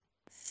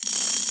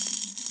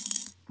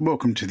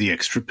Welcome to the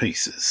Extra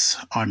Pieces.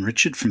 I'm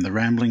Richard from the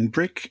Rambling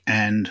Brick,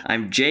 and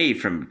I'm Jay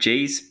from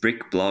Jay's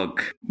Brick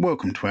Blog.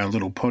 Welcome to our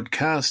little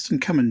podcast, and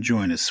come and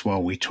join us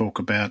while we talk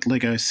about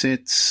Lego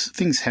sets,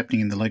 things happening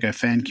in the Lego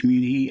fan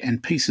community,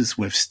 and pieces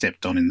we've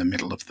stepped on in the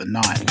middle of the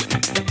night.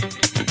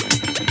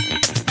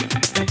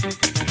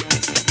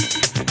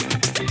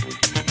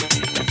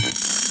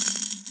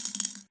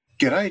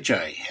 G'day,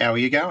 Jay. How are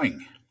you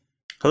going?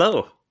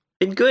 Hello.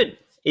 Been good.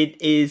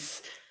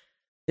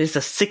 It's the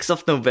 6th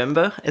of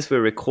November as we're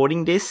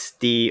recording this,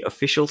 the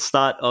official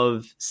start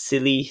of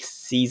silly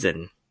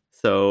season.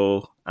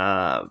 So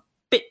a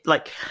bit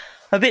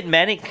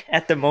manic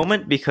at the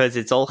moment because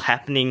it's all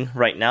happening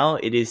right now.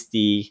 It is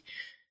the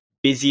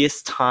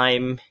busiest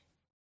time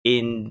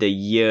in the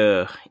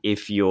year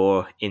if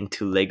you're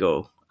into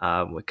Lego.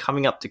 We're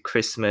coming up to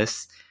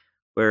Christmas.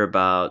 We're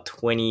about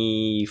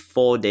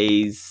 24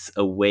 days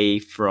away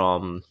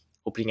from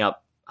opening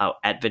up our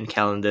advent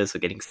calendars or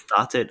getting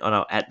started on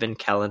our advent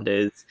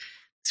calendars.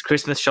 It's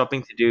Christmas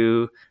shopping to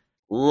do.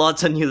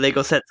 Lots of new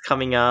Lego sets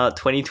coming out.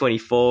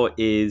 2024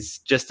 is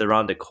just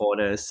around the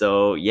corner.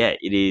 So yeah,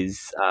 it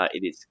is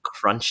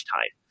crunch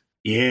time.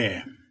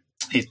 Yeah,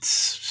 it's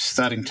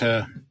starting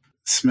to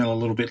smell a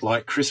little bit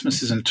like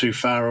Christmas isn't too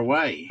far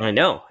away. I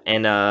know,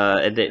 and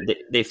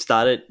they've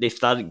started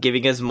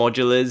giving us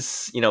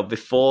modulars,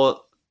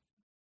 before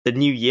the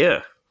new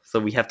year,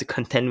 so we have to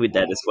contend with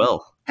that as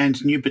well.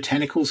 And new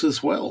Botanicals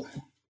as well.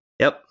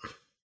 Yep,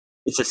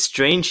 it's a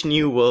strange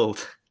new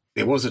world.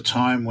 There was a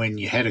time when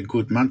you had a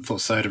good month or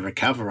so to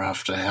recover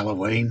after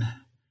Halloween.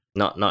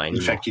 Not anymore.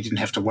 In fact, you didn't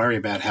have to worry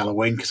about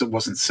Halloween because it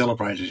wasn't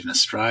celebrated in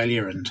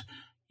Australia, and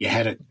you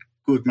had a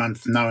good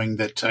month knowing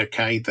that,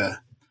 okay,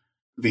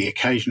 the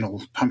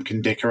occasional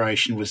pumpkin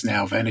decoration was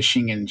now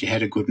vanishing, and you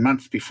had a good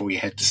month before you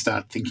had to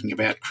start thinking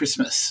about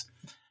Christmas.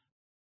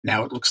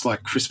 Now it looks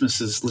like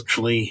Christmas is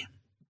literally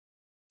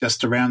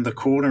just around the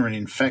corner, and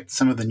in fact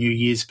some of the New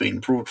Year's been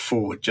brought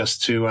forward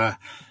just to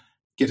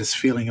get us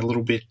feeling a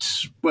little bit,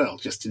 well,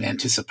 just in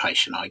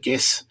anticipation, I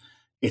guess.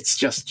 It's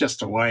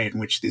just a way in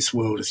which this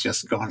world has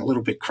just gone a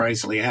little bit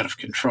crazily out of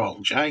control,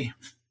 Jay.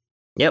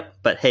 Yep,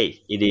 but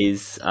hey, it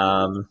is...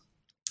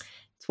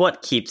 it's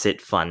what keeps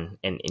it fun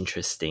and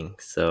interesting,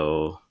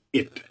 so...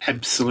 It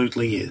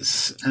absolutely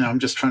is. And I'm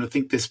just trying to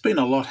think, there's been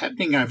a lot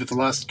happening over the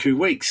last 2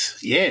 weeks.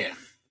 Yeah.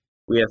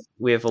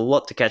 We have a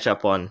lot to catch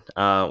up on.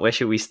 Where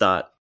should we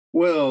start?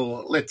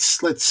 Well,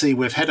 let's see.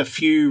 We've had a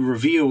few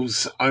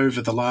reveals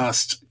over the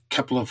last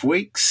couple of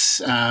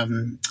weeks.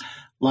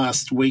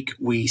 Last week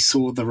we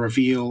saw the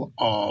reveal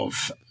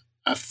of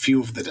a few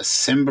of the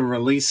December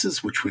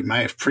releases, which we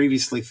may have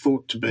previously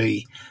thought to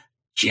be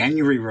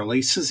January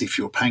releases if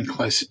you're paying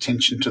close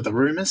attention to the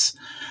rumours.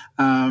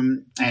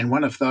 And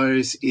one of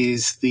those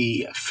is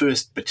the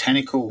first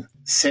botanical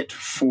set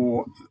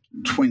for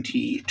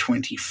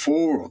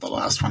 2024, or the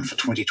last one for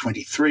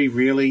 2023,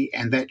 really,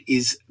 and that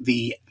is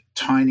the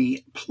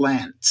Tiny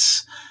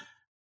Plants.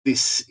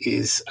 This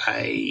is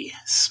a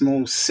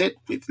small set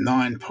with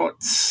 9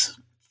 pots,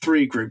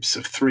 3 groups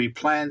of 3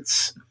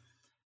 plants,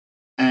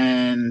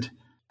 and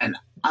an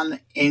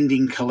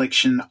unending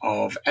collection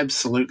of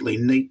absolutely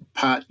neat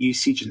part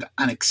usage and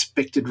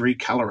unexpected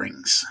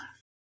recolorings.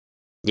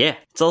 Yeah,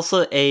 it's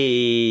also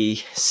a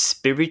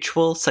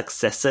spiritual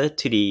successor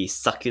to the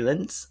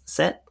Succulents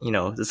set.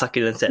 The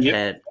Succulent set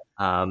had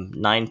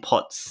 9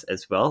 pots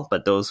as well,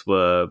 but those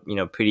were,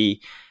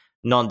 pretty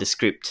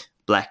nondescript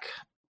black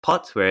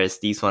pots, whereas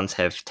these ones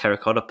have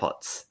terracotta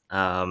pots.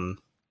 And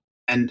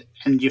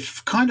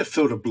you've kind of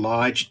felt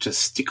obliged to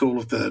stick all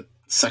of the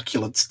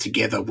succulents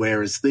together,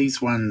 whereas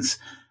these ones,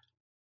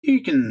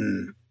 you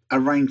can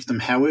arrange them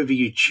however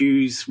you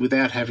choose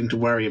without having to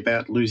worry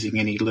about losing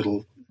any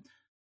little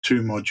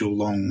 2-module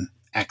long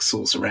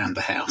axles around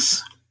the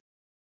house.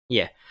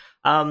 Yeah.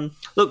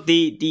 Look,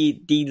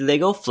 the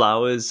Lego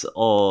Flowers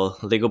or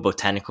Lego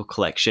Botanical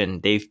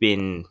Collection, they've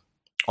been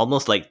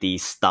almost like the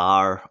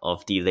star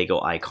of the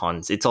Lego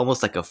icons. It's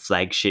almost like a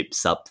flagship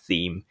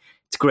sub-theme.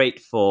 It's great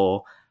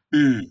for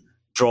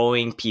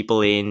drawing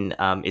people in.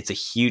 It's a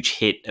huge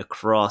hit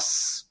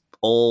across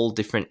all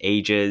different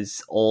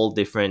ages, all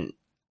different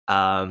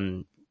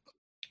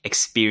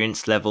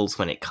experience levels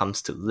when it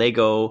comes to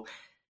Lego.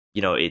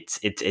 It's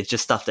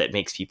just stuff that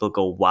makes people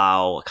go,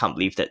 wow, I can't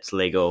believe that's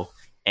Lego.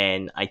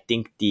 And I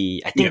think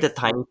the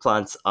Tiny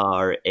Plants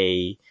are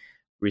a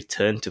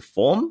return to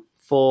form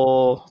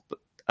for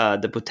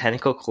the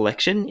Botanical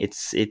Collection.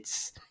 It's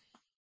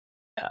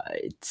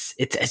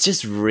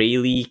just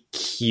really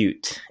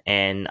cute,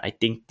 and I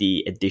think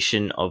the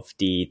addition of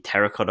the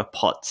terracotta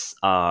pots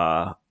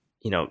are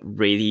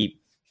really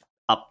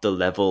up the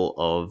level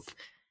of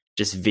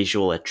just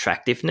visual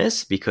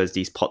attractiveness, because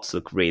these pots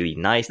look really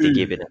nice. They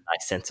give it a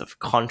nice sense of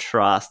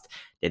contrast.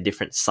 They're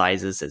different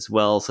sizes as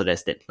well, so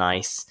there's that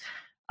nice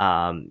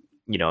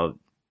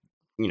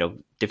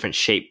different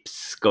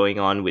shapes going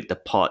on with the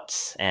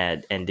pots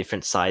and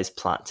different size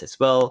plants as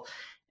well.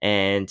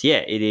 And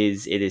yeah, it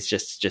is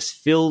just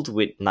filled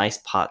with nice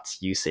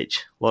parts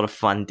usage. A lot of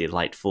fun,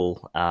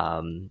 delightful,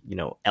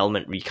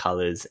 element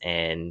recolors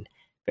and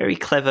very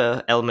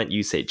clever element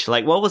usage.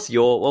 Like, what was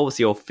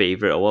your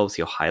favorite, or what was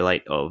your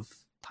highlight of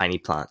tiny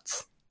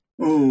plants?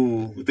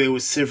 Oh, there were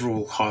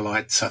several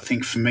highlights, I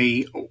think, for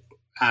me.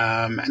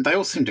 And they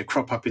all seem to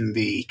crop up in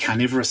the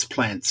carnivorous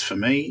plants for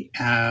me.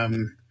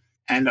 And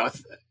I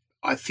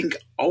think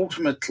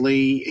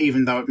ultimately,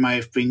 even though it may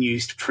have been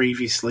used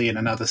previously in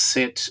another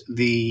set,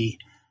 the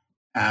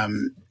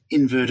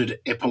inverted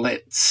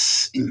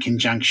epaulets in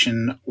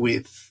conjunction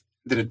with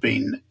that had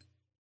been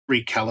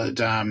recoloured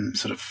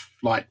sort of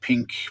light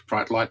pink,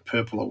 bright light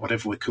purple, or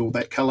whatever we call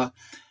that colour,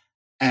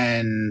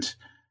 and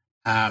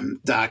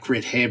dark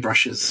red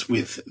hairbrushes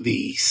with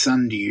the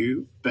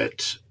sundew.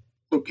 But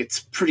look,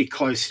 it's pretty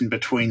close in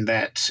between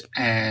that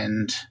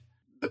and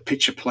the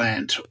pitcher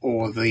plant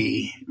or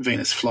the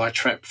Venus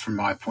flytrap from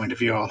my point of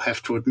view. I'll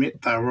have to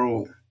admit they were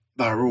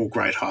all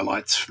great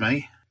highlights for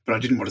me, but I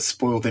didn't want to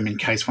spoil them in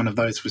case one of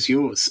those was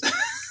yours.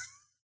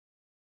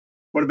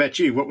 What about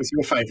you? What was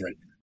your favourite?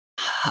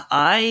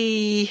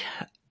 That's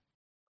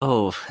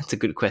a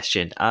good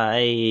question.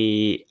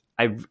 I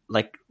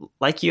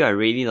like you. I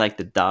really like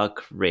the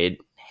dark red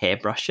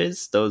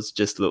hairbrushes. Those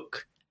just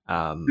look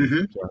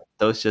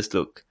those just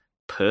look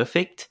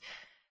perfect.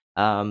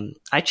 I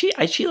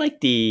actually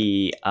like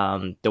the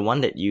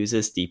one that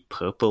uses the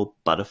purple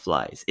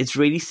butterflies. It's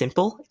really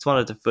simple. It's one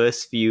of the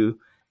first few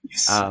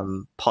Yes.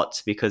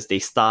 pots, because they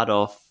start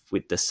off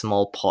with the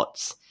small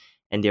pots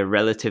and they're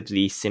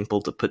relatively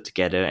simple to put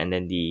together, and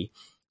then the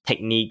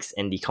techniques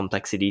and the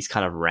complexities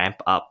kind of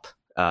ramp up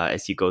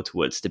as you go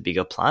towards the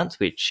bigger plant,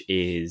 which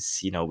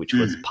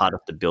was part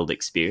of the build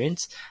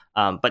experience.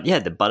 But yeah,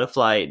 the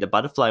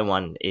butterfly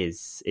one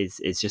is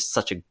just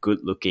such a good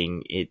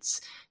looking.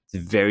 It's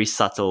very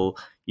subtle.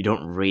 You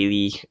don't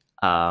really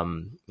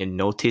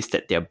notice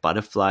that they're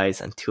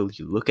butterflies until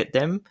you look at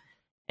them.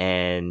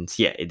 And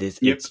yeah, it is.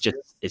 Yep.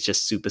 It's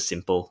just super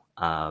simple.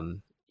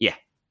 Yeah,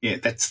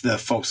 that's the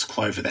false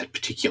clover, that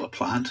particular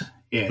plant.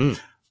 Yeah. Mm.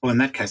 Well, in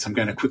that case, I'm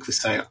going to quickly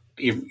say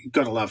you've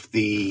got to love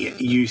the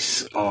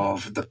use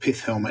of the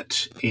pith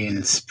helmet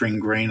in spring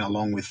green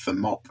along with the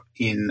mop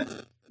in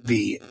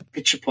the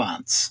pitcher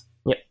plants.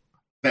 Yep.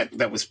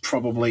 That was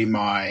probably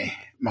my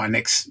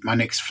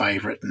next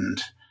favourite,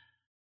 and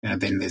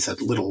then there's a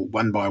little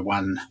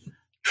 1x1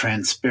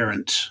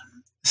 transparent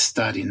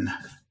stud in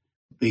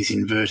these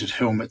inverted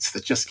helmets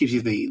that just gives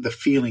you the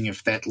feeling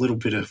of that little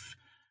bit of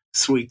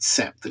sweet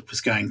sap that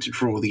was going to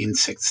draw the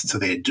insects to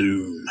their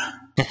doom.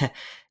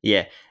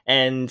 Yeah,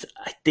 and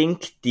I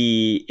think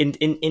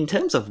in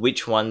terms of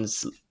which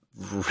ones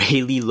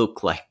really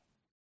look like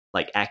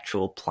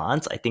actual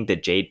plants, I think the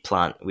jade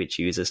plant, which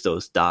uses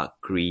those dark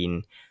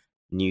green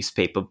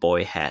newspaper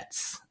boy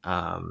hats,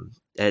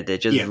 they're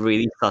just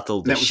really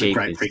subtle. That was a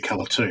great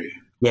pre-color too.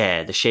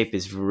 Yeah, the shape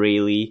is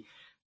really,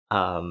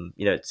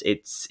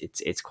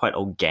 it's quite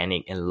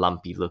organic and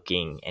lumpy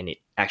looking, and it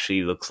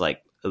actually looks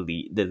like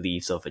the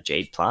leaves of a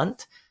jade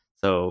plant.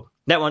 So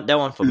that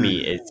one for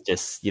me is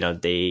just,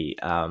 they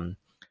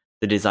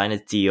the designer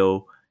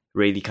Theo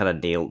really kind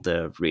of nailed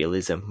the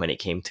realism when it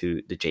came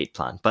to the jade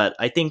plant. But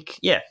I think,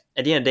 yeah,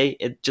 at the end of the day,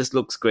 it just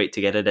looks great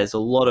together. There's a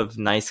lot of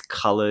nice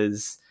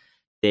colors.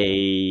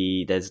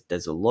 There's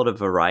a lot of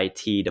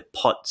variety. The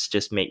pots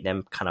just make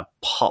them kind of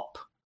pop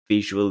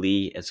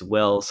visually as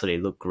well, so they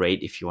look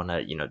great if you want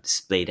to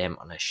display them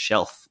on a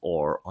shelf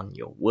or on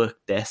your work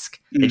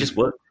desk. They just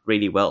work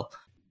really well.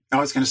 I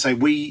was going to say,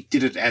 we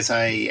did it as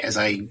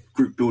a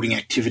group building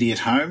activity at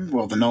home.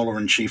 Well, the Nola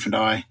and Chief and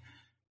I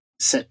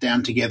sat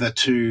down together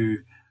to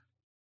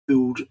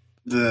build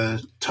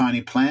the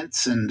tiny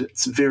plants, and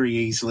it's very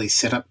easily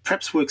set up.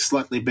 Perhaps works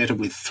slightly better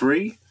with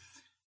 3,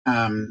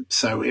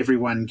 so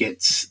everyone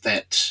gets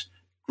that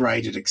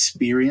graded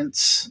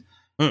experience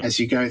as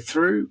you go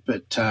through.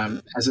 But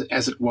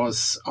as it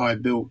was, I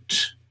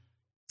built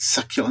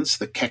succulents,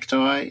 the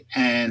cacti,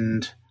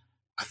 and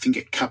I think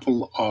a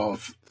couple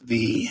of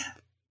the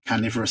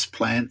carnivorous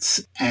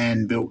plants,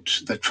 and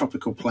built the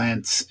tropical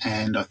plants,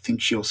 and I think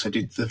she also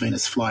did the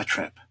Venus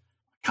flytrap.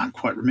 I can't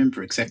quite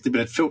remember exactly, but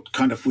it felt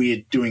kind of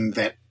weird doing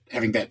that,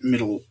 having that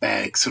middle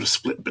bag sort of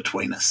split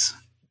between us.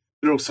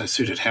 It also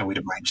suited how we'd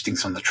arrange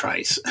things on the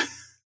trays.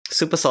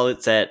 Super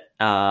solid set.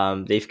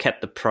 They've kept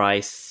the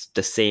price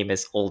the same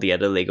as all the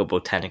other Lego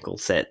Botanical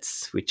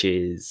sets, which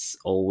is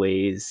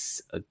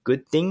always a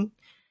good thing.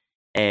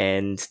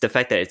 And the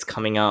fact that it's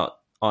coming out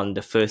on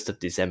the 1st of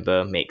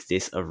December makes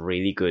this a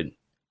really good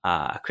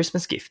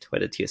Christmas gift,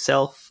 whether to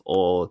yourself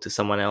or to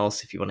someone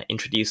else. If you want to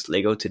introduce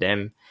Lego to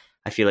them,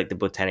 I feel like the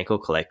Botanical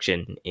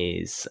collection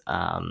is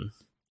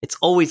it's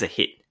always a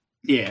hit.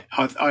 Yeah,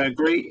 I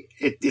agree.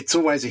 It's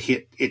always a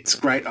hit. It's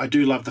great. I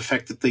do love the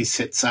fact that these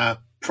sets are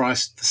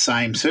priced the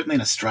same. Certainly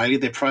in Australia,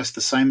 they're priced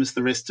the same as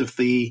the rest of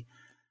the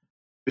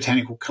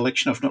Botanical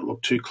collection. I've not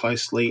looked too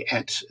closely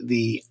at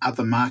the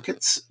other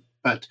markets,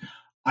 but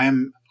I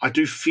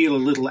do feel a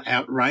little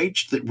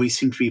outraged that we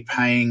seem to be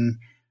paying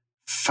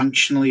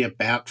functionally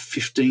about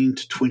 $15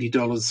 to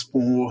 $20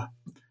 more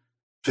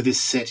for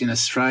this set in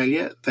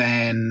Australia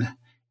than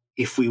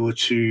if we were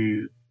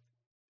to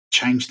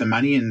change the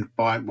money and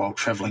buy it while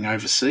travelling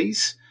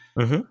overseas.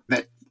 Mm-hmm.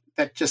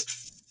 That just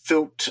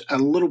felt a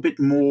little bit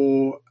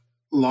more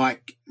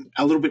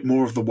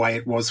of the way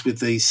it was with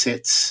these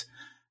sets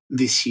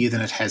this year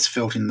than it has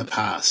felt in the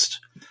past.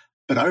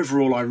 But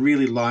overall, I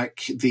really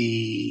like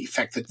the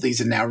fact that these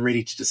are now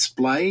ready to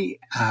display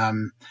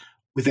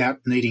without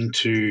needing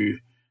to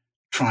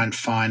try and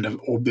find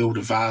or build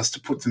a vase to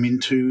put them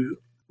into,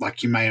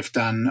 like you may have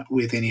done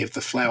with any of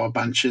the flower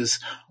bunches,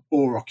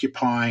 or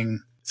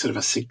occupying sort of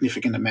a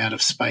significant amount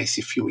of space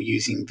if you're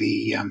using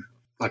the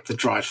the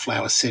dried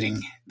flower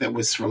setting that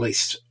was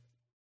released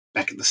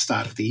back at the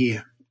start of the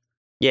year.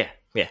 Yeah.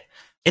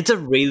 It's a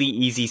really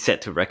easy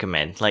set to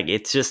recommend. Like,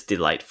 it's just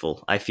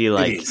delightful. I feel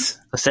like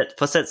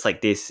for sets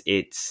like this,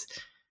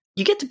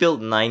 you get to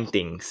build 9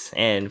 things,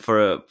 and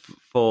for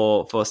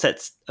a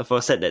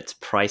set that's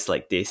priced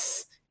like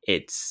this,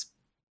 it's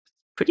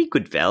pretty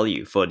good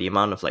value for the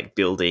amount of like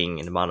building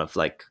and amount of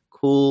like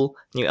cool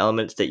new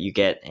elements that you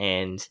get,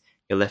 and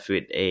you're left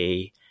with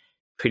a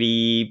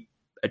pretty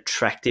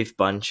attractive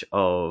bunch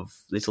of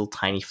little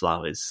tiny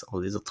flowers or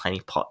little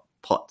tiny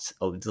pots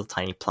or little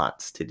tiny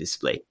plants to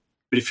display.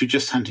 But if you're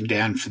just hunting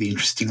down for the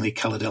interestingly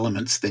coloured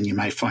elements, then you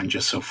may find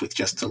yourself with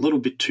just a little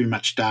bit too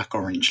much dark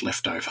orange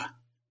left over.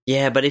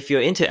 Yeah, but if you're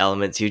into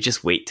elements, you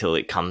just wait till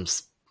it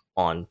comes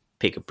on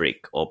Pick a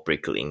Brick or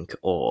Bricklink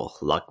or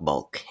Lug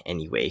Bulk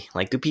anyway.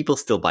 Like, do people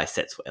still buy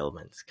sets for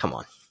elements? Come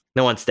on.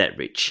 No one's that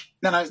rich.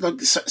 No.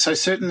 Look, so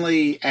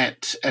certainly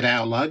at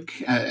our lug,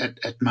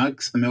 at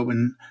Mugs, the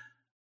Melbourne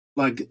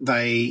lug,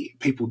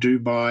 people do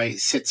buy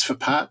sets for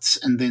parts,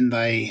 and then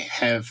they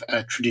have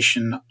a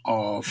tradition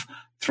of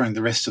throwing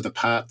the rest of the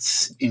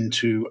parts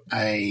into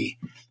a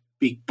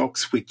big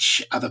box,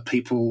 which other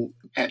people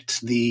at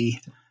the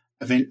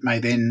event may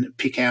then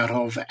pick out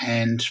of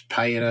and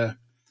pay at a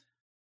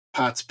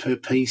parts per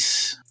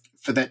piece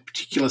for that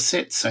particular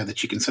set, so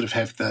that you can sort of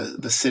have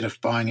the set of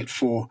buying it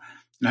for,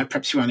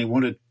 perhaps you only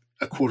wanted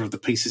a quarter of the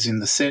pieces in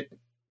the set.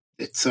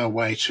 It's a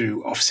way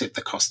to offset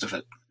the cost of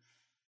it.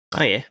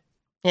 Oh yeah.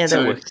 Yeah,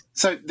 that works.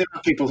 So there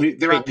are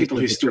people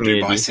who still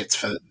do buy sets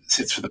for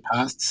the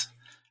parts.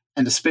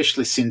 And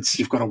especially since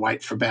you've got to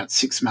wait for about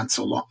 6 months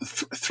or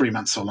 3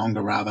 months or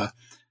longer, rather,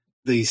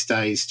 these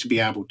days to be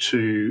able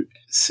to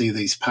see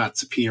these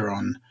parts appear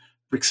on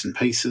Bricks and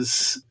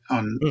Pieces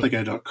on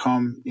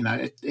Lego.com,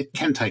 it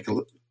can take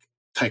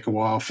a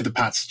while for the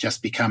parts to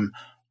just become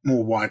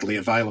more widely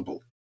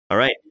available. All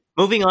right,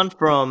 moving on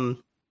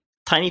from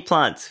tiny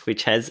plants,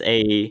 which has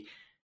a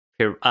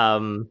Venus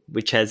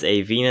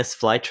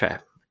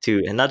flytrap,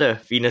 to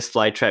another Venus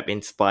flytrap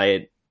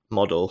inspired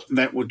model.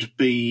 That would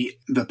be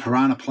the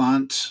piranha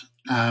plant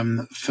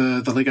for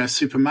the Lego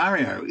Super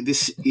Mario.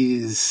 This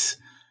is,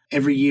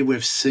 every year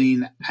we've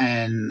seen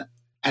an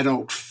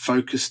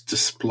adult-focused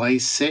display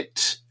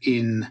set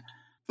in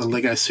the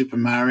Lego Super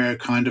Mario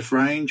kind of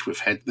range. We've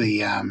had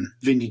the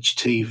vintage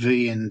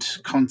TV and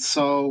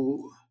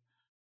console.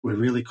 We're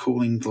really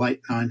calling the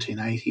late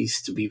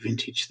 1980s to be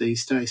vintage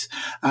these days.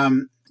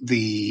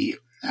 The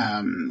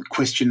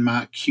question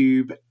mark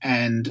cube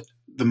and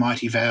the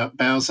mighty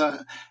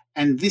Bowser.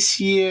 And this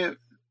year,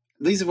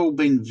 these have all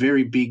been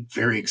very big,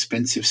 very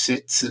expensive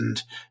sets.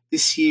 And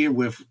this year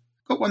we've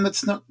got one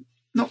that's not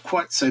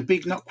quite so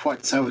big, not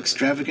quite so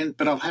extravagant,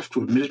 but I'll have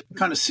to admit it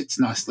kind of sits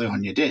nicely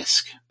on your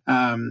desk.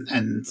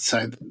 And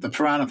so the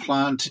piranha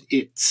plant,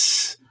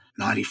 it's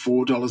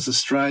 $94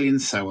 Australian,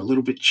 so a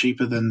little bit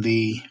cheaper than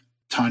the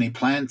tiny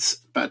plants.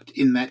 But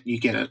in that you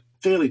get a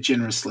fairly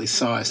generously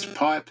sized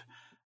pipe,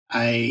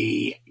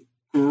 a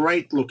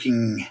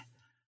great-looking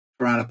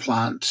piranha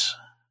plant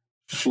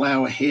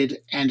flower head,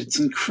 and it's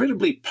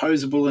incredibly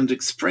posable and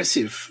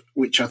expressive,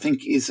 which I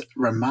think is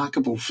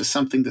remarkable for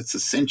something that's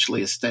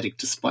essentially a static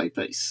display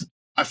piece.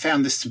 I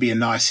found this to be a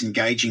nice,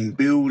 engaging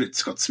build.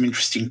 It's got some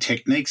interesting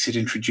techniques. It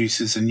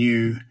introduces a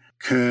new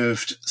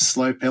curved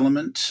slope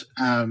element,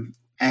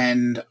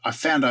 and I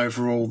found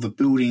overall the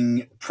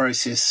building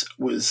process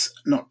was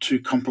not too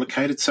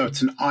complicated, so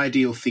it's an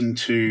ideal thing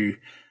to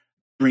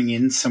bring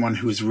in someone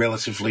who is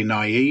relatively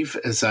naive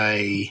as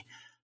a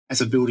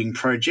building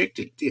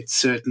project. It's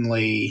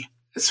certainly,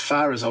 as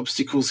far as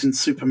obstacles in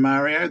Super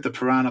Mario, the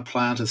piranha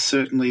plant is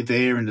certainly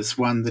there, and is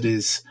one that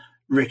is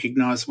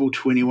recognisable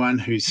to anyone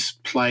who's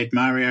played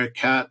Mario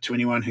Kart, to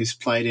anyone who's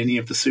played any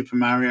of the Super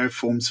Mario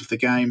forms of the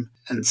game.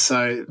 And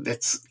so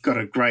that's got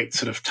a great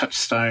sort of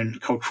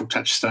cultural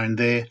touchstone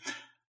there.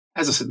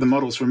 As I said, the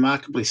model's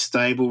remarkably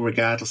stable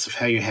regardless of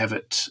how you have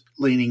it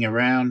leaning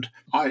around.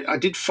 I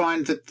did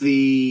find that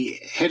the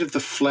head of the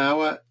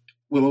flower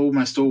will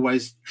almost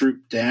always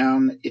droop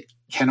down. It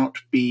can't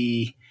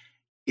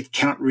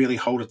really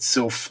hold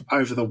itself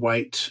over the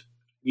weight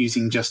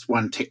using just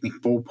one Technic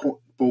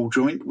ball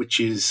joint, which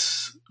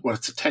is what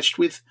it's attached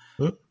with.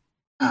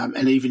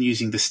 And even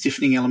using the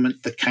stiffening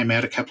element that came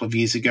out a couple of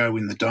years ago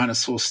in the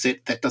dinosaur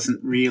set, that doesn't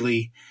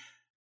really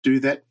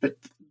do that. But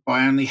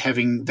by only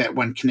having that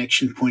one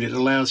connection point, it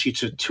allows you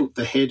to tilt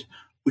the head,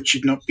 which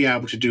you'd not be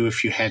able to do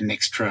if you had an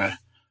extra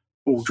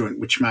ball joint,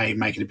 which may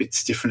make it a bit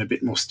stiffer and a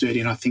bit more sturdy.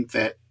 And I think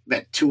that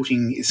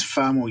tilting is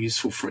far more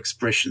useful for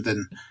expression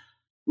than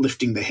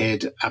lifting the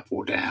head up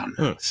or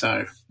down.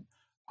 So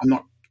I'm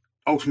not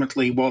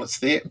ultimately, while it's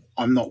there,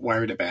 I'm not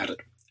worried about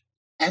it.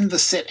 And the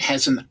set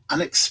has an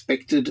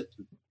unexpected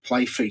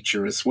play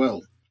feature as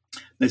well.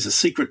 There's a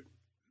secret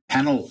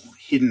panel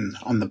hidden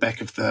on the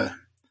back of the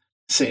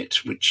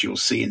set, which you'll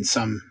see in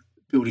some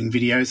building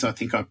videos. I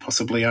think I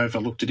possibly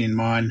overlooked it in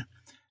mine,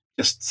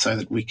 just so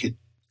that we could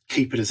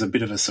keep it as a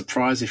bit of a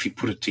surprise if you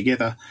put it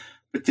together.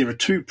 But there are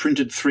 2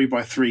 printed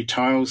 3x3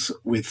 tiles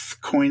with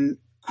coin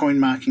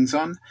markings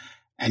on,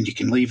 and you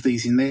can leave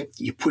these in there.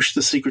 You push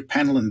the secret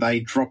panel and they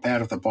drop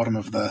out of the bottom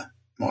of the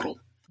model.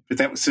 But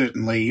that was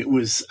certainly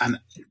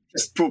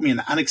just brought me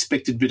an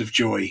unexpected bit of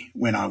joy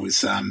when I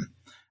was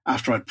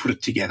after I'd put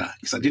it together,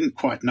 because I didn't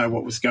quite know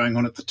what was going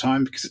on at the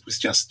time, because it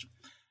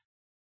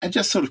had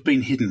just sort of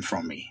been hidden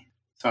from me.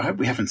 So I hope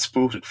we haven't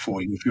spoiled it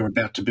for you if you're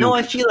about to build No, it.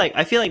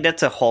 I feel like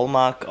that's a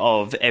hallmark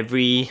of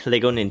every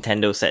Lego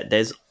Nintendo set.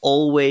 There's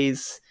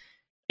always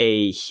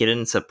a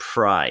hidden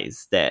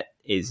surprise that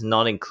is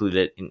not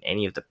included in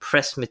any of the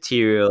press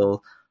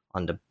material,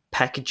 on the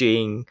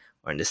packaging,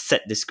 or in the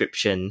set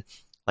description.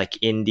 Like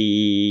in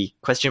the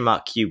question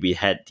mark cube, we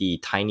had the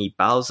tiny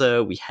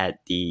Bowser, we had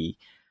the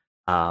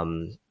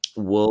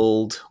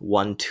World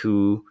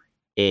 1-2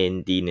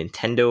 in the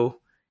Nintendo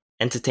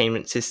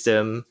Entertainment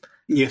System.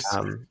 Yes.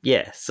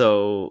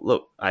 So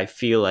look, I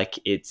feel like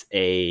it's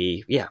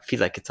a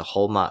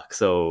hallmark.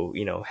 So,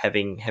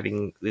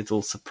 having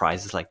little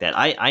surprises like that,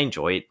 I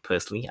enjoy it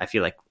personally. I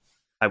feel like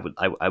I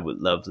would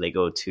love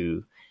Lego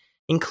to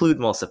include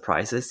more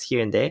surprises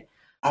here and there.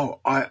 Oh,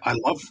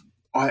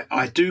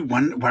 I do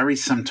worry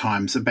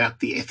sometimes about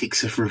the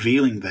ethics of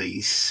revealing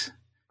these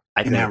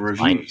in our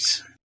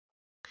reviews.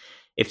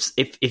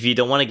 If you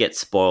don't want to get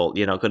spoiled,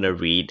 you're not going to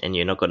read and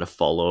you're not going to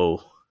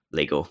follow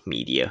Lego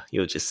media.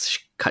 You'll just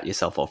cut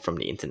yourself off from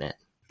the internet.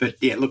 But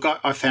yeah, look,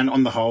 I found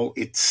on the whole,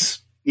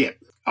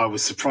 I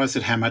was surprised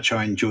at how much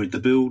I enjoyed the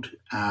build.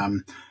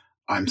 I'm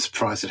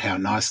surprised at how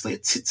nicely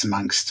it sits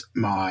amongst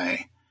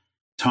my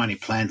tiny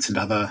plants and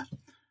other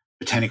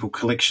botanical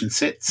collection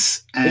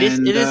sets. And,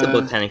 it is a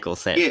botanical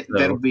set. Yeah, so.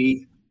 that'll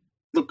be.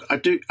 Look, I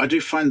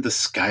do find the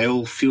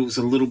scale feels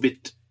a little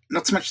bit,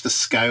 not so much the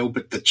scale,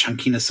 but the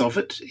chunkiness of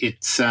it.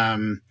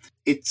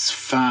 It's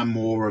far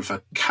more of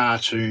a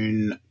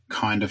cartoon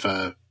kind of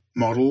a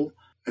model.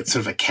 It's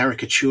sort of a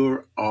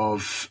caricature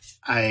of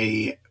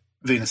a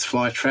Venus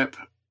flytrap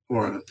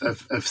or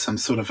of some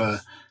sort of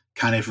a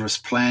carnivorous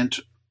plant,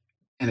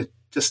 and it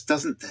just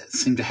doesn't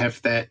seem to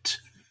have that.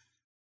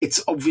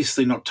 It's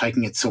obviously not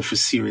taking itself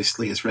as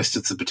seriously as rest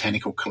of the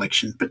botanical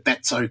collection, but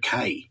that's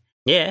okay.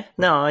 Yeah,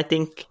 no, I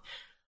think.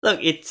 Look,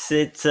 it's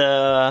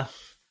one of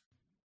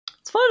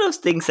those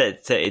things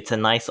that it's a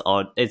nice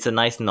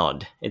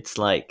nod. It's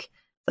like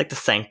the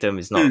Sanctum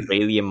is not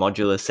really a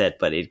modular set,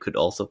 but it could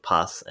also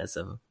pass as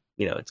a,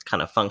 it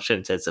kind of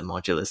functions as a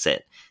modular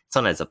set. It's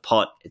not as a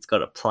pot. It's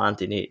got a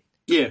plant in it.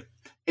 Yeah,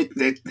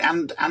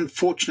 and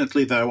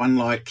unfortunately though,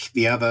 unlike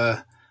the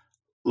other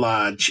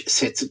large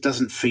sets, it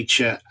doesn't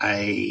feature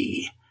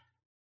a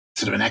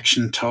sort of an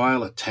action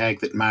tile, a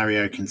tag that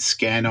Mario can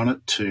scan on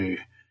it to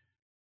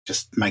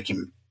just make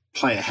him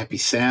play a happy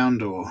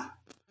sound or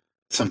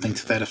something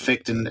to that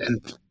effect. And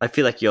I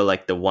feel like you're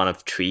like the one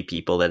of 3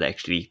 people that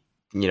actually,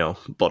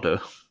 bother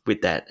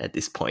with that at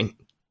this point.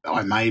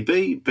 I may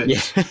be, but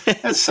as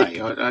I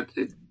say,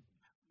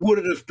 would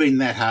it have been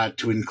that hard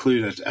to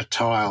include a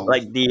tile?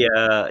 Like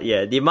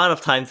the amount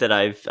of times that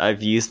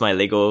I've used my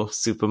Lego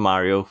Super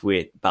Mario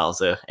with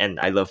Bowser, and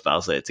I love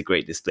Bowser. It's a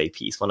great display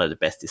piece, one of the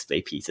best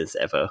display pieces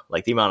ever.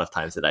 Like the amount of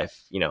times that I've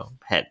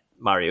had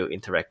Mario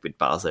interact with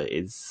Bowser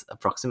is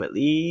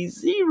approximately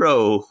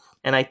 0.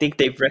 And I think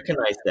they've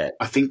recognized that.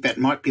 I think that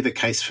might be the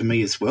case for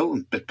me as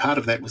well. But part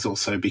of that was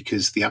also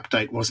because the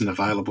update wasn't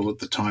available at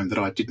the time that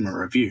I did my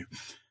review.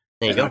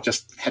 There you go. I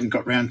just hadn't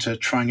got round to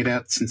trying it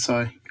out since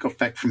I got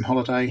back from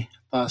holiday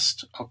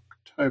last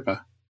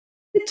October.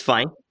 It's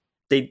fine.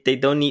 They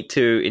don't need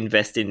to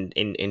invest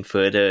in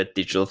further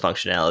digital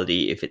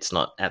functionality if it's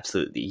not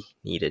absolutely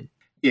needed.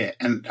 Yeah,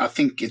 and I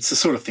think it's the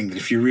sort of thing that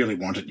if you really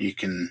want it, you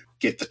can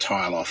get the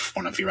tile off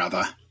one of your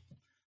other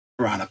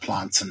piranha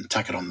plants and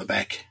tuck it on the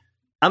back.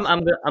 I'm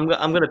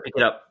gonna pick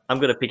it up. I'm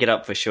gonna pick it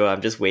up for sure.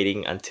 I'm just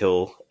waiting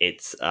until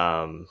it's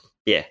I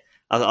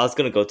was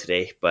gonna go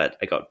today, but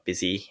I got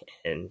busy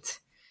and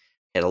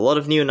had a lot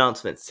of new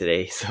announcements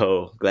today.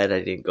 So glad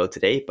I didn't go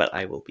today, but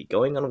I will be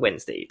going on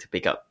Wednesday to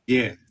pick up.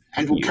 Yeah,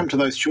 and we'll come to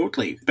those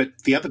shortly. But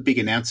the other big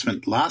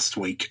announcement last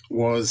week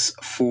was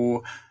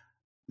for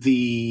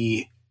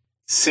the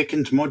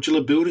second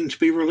modular building to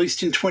be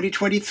released in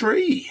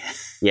 2023.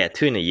 Yeah,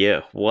 2 in a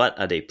year. What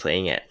are they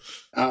playing at?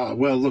 Oh,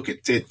 well, look,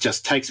 it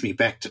just takes me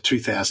back to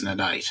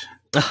 2008.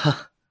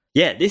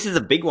 Yeah, this is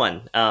a big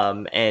one.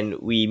 And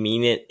we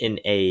mean it in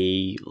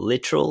a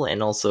literal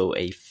and also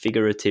a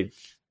figurative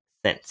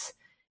sense.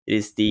 It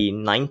is the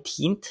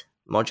 19th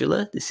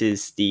modular. This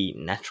is the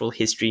Natural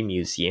History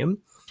Museum.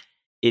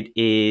 It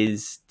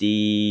is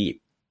the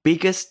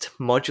biggest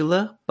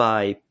modular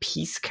by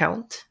piece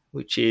count,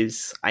 which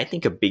is, I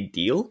think, a big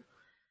deal.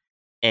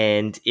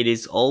 And it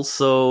is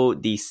also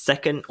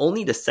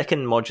only the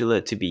second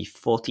modular to be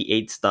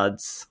 48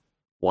 studs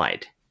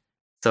wide.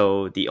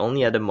 So the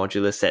only other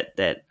modular set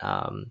that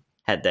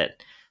had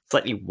that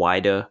slightly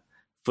wider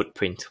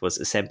footprint was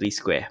Assembly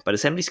Square. But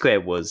Assembly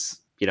Square was,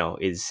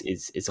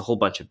 is a whole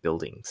bunch of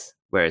buildings,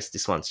 whereas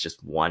this one's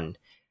just one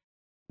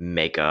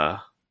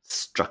mega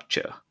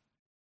structure.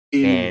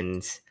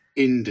 And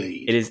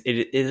Indeed,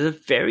 it is a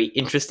very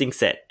interesting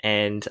set,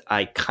 and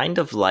I kind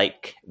of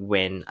like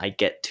when I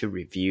get to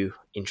review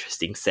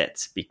interesting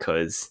sets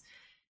because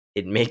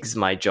it makes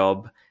my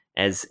job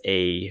as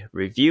a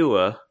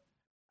reviewer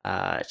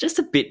just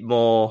a bit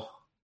more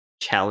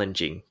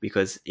challenging,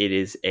 because it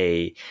is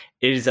a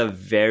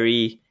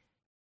very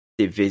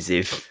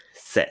divisive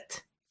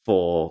set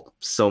for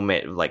so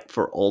many, like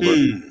for all those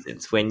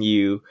reasons. When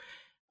you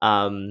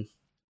so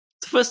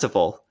first of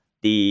all,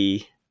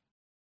 the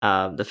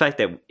fact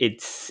that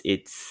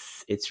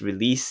it's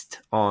released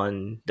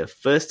on the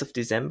 1st of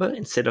December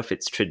instead of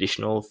its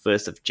traditional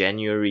 1st of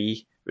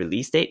January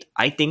release date,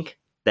 I think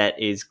that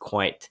is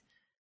quite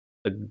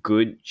a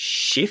good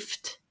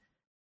shift,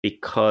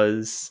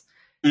 because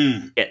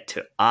you get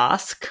to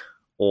ask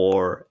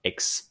or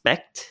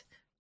expect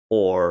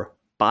or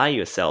buy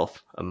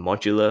yourself a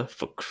modular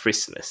for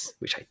Christmas,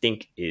 which I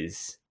think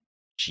is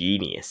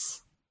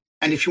genius.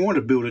 And if you want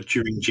to build it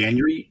during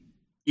January,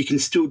 you can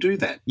still do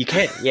that. You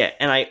can, yeah.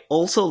 And I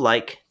also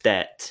like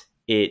that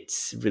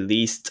it's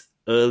released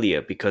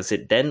earlier, because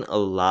it then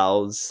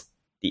allows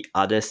the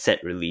other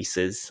set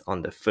releases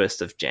on the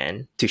 1st of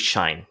Jan to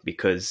shine,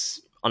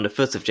 because on the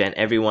 1st of Jan,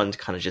 everyone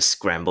kind of just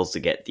scrambles to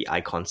get the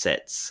icon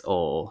sets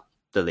or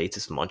the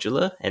latest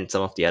modular, and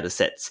some of the other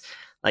sets,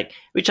 like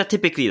which are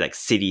typically like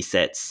city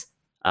sets,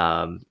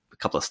 a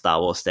couple of Star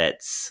Wars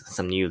sets,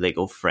 some new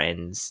Lego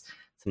Friends,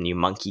 some new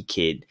Monkey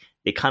Kid.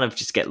 They kind of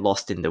just get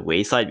lost in the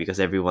wayside because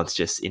everyone's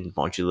just in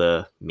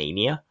modular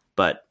mania.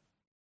 But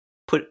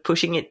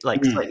pushing it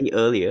like slightly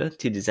earlier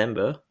to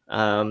December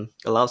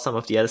allows some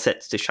of the other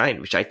sets to shine,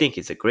 which I think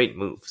is a great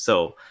move.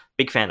 So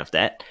big fan of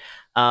that.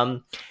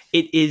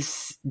 It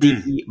is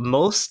the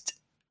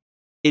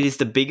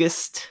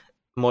biggest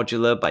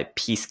modular by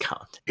piece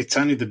count. It's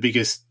only the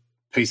biggest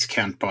piece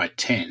count by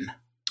 10.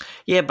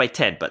 Yeah, by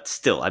 10, but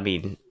still, I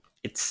mean,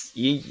 it's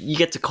you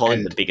get to call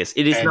it the biggest.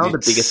 It is now the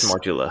biggest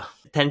modular.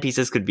 10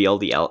 pieces could be all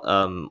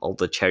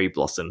the cherry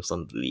blossoms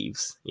on the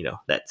leaves.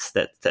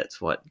 That's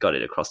what got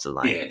it across the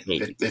line.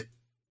 Yeah,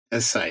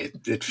 as I say,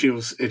 it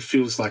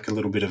feels like a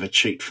little bit of a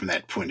cheat from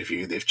that point of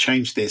view. They've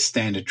changed their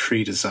standard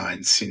tree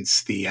design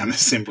since the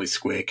Assembly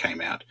Square came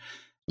out.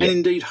 Yep. And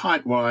indeed,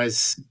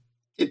 height-wise,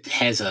 it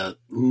has a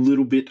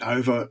little bit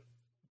over.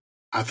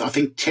 I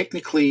think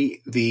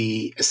technically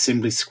the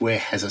Assembly Square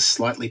has a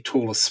slightly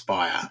taller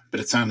spire, but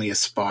it's only a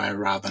spire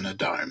rather than a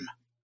dome.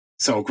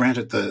 So I'll grant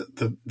it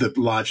the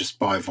largest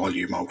by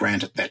volume. I'll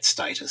grant it that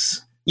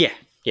status. Yeah.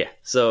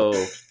 So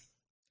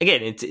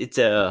again, it's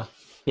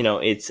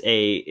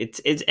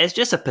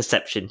just a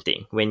perception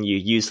thing. When you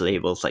use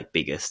labels like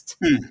biggest,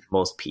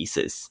 most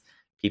pieces,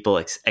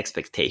 people's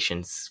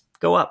expectations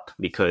go up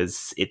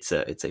because it's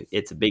a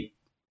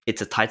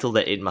title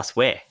that it must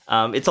wear.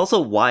 It's also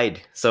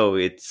wide, so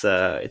it's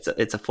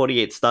a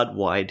 48 stud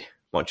wide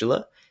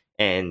modular,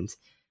 and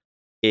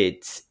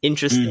it's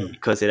interesting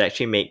because it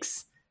actually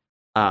makes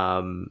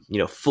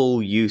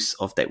full use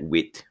of that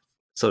width.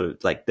 So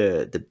like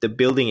the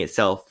building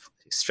itself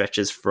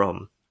stretches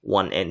from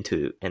one end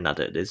to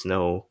another. There's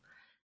no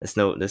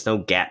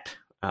gap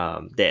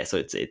there. So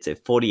it's a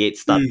 48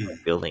 stud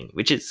building,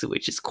 which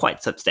is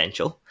quite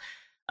substantial.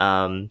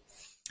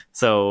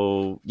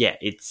 So yeah,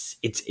 it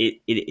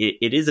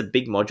is a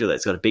big modular.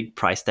 It's got a big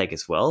price tag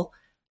as well.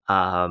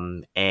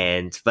 But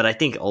I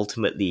think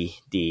ultimately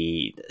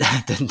the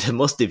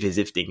most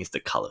divisive thing is the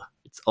color.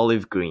 It's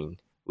olive green,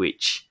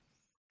 which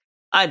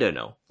I don't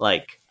know.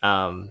 Like,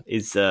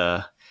 it's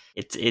a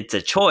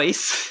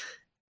choice.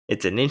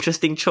 It's an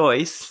interesting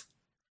choice.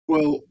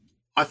 Well,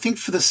 I think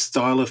for the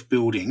style of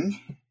building,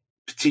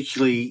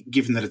 particularly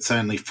given that it's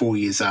only 4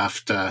 years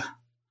after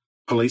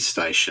Police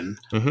Station,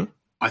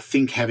 I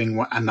think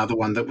having another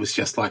one that was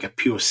just like a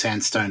pure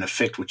sandstone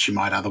effect, which you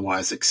might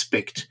otherwise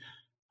expect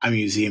a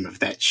museum of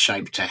that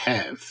shape to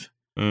have,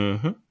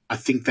 I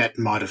think that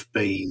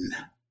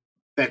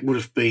would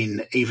have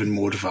been even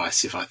more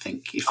divisive, I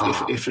think,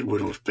 if it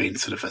would have been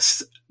sort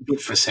of built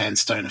for a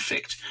sandstone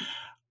effect.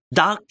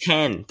 Dark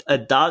tan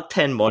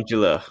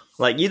modular.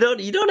 Like you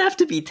don't have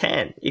to be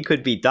tan. It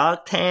could be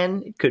dark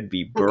tan. It could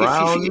be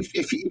brown.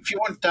 If you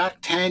want dark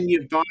tan,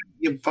 you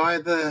buy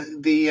the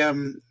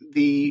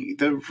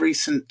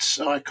recent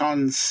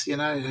icons.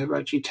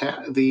 Roji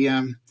Tower,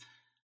 the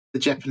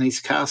Japanese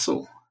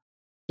castle.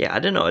 Yeah, I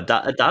don't know. A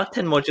dark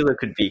tan modular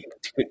could be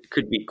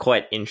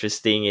quite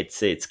interesting.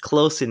 It's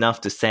close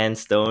enough to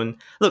sandstone.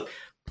 Look,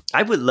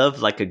 I would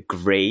love like a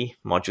grey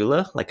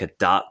modular, like a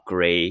dark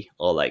grey,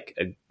 or like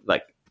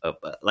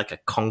a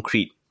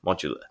concrete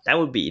modular. That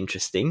would be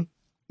interesting.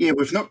 Yeah,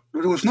 we've not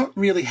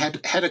really had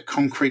a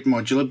concrete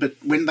modular, but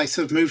when they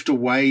sort of moved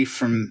away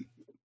from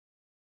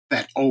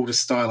that older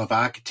style of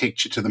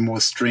architecture to the more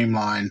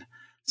streamlined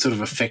sort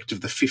of effect of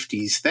the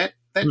 50s, that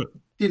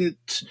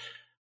didn't.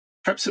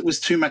 Perhaps it was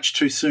too much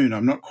too soon.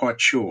 I'm not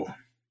quite sure.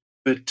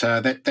 But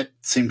that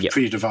seemed Yep.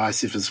 pretty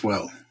divisive as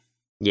well.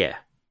 Yeah,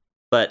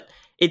 but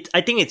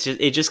I think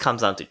it just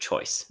comes down to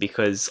choice,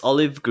 because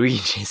olive green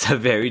is a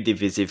very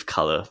divisive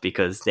color,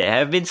 because there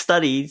have been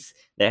studies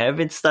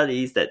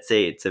that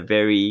say it's a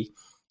very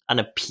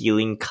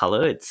unappealing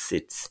color.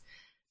 It's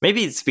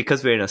maybe it's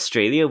because we're in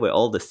Australia where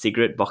all the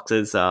cigarette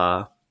boxes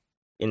are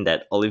in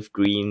that olive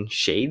green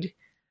shade,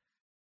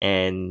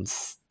 and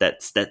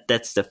that's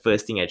the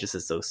first thing I just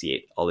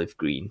associate olive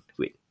green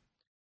with.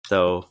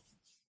 So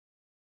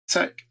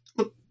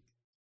look,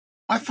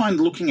 I find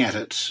looking at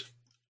it,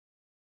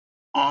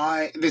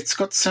 it's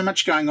got so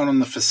much going on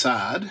the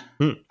facade,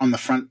 on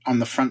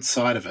the front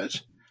side of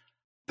it,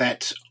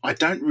 that I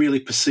don't really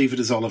perceive it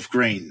as olive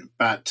green.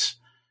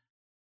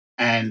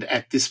 And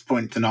at this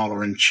point, the Nola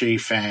and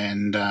Chief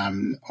and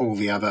all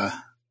the other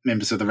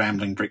members of the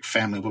Rambling Brick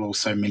family will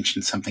also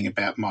mention something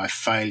about my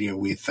failure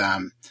with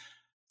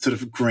sort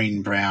of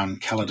green-brown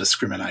colour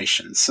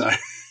discrimination. So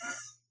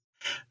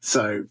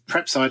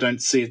perhaps I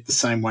don't see it the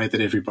same way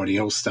that everybody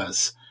else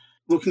does.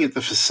 Looking at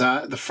the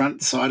facade, the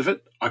front side of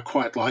it, I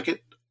quite like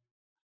it.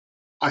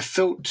 I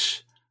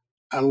felt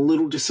a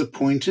little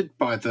disappointed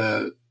by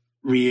the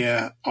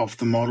rear of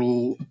the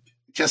model,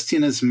 just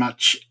in as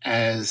much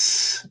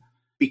as,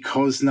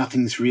 because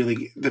nothing's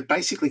really, that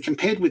basically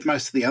compared with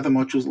most of the other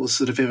modules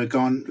that have ever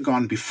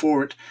gone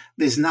before it,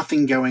 there's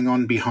nothing going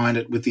on behind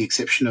it with the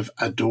exception of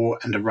a door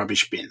and a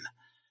rubbish bin.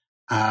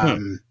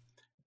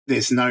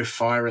 There's no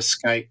fire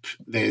escape.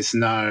 There's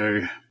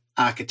no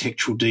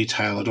architectural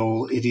detail at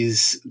all. It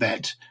is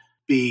that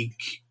big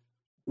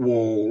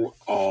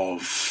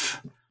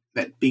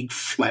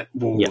flat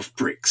wall of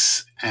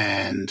bricks.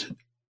 And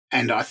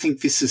I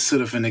think this is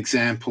sort of an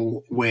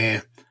example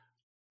where,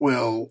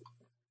 well,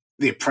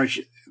 the approach,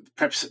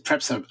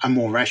 perhaps a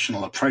more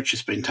rational approach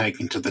has been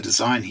taken to the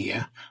design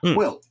here.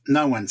 Well,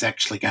 no one's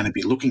actually going to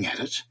be looking at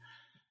it.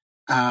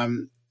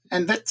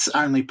 And that's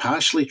only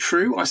partially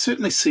true. I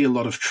certainly see a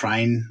lot of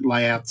train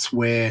layouts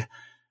where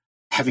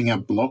having a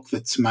block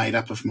that's made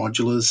up of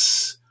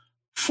modulars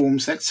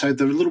forms that. So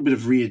the little bit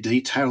of rear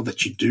detail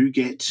that you do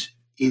get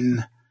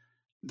in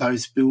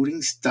those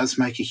buildings does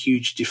make a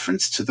huge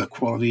difference to the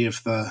quality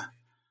of the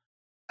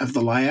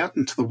layout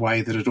and to the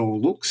way that it all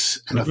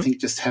looks. And I think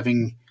just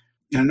having,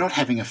 not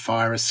having a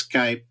fire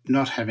escape,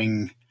 not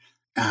having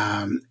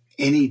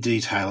any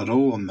detail at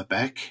all on the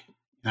back,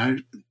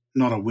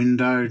 not a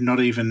window,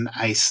 not even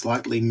a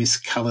slightly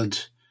miscoloured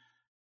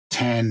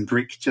tan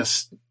brick,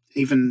 just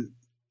even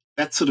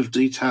that sort of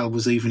detail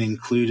was even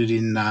included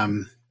in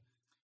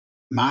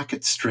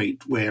Market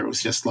Street, where it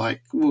was just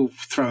like, we'll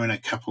throw in a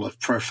couple of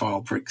profile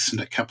bricks and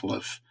a couple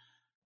of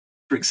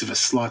bricks of a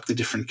slightly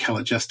different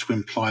colour just to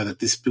imply that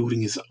this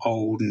building is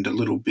old and a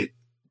little bit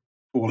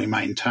poorly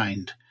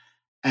maintained.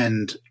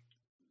 And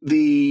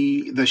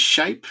the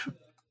shape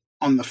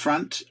on the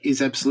front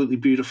is absolutely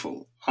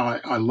beautiful.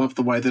 I love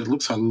the way that it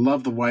looks. I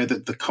love the way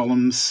that the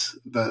columns,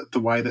 the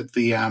way that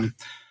the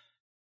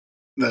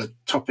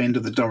top end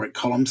of the Doric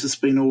columns has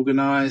been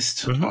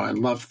organised. I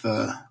love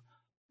the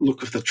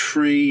look of the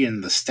tree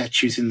and the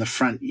statues in the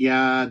front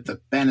yard,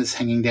 the banners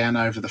hanging down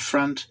over the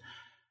front.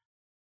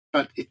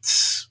 But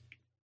it's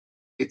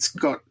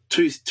got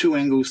two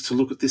angles to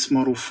look at this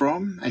model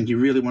from, and you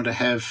really want to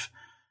have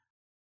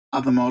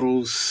other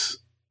models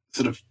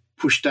sort of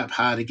pushed up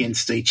hard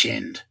against each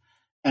end.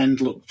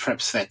 And look,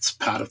 perhaps that's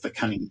part of the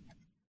cunning.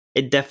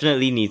 It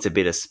definitely needs a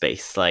bit of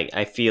space. Like,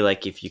 I feel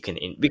like if you can,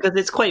 because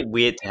it's quite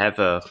weird to have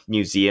a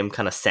museum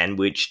kind of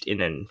sandwiched in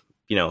in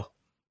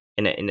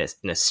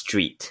a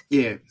street.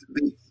 Yeah,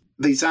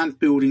 these aren't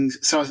buildings.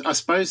 So I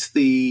suppose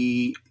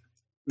the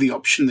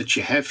option that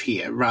you have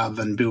here, rather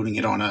than building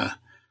it on a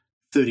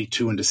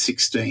 32 and a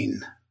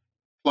 16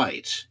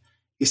 plate,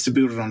 is to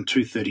build it on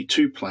two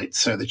 32 plates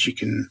so that you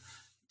can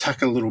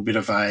tuck a little bit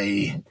of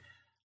a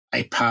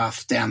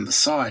path down the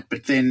side.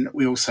 But then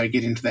we also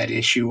get into that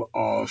issue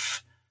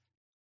of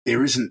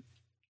there isn't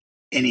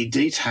any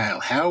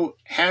detail. How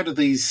did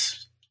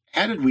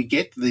we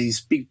get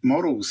these big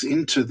models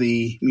into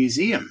the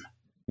museum?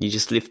 You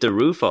just lift the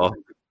roof off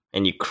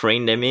and you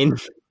crane them in.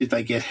 Did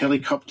they get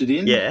helicoptered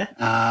in? Yeah.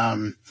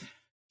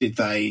 Did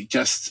they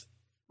just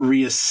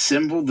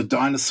reassemble the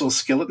dinosaur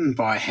skeleton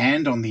by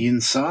hand on the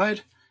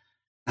inside?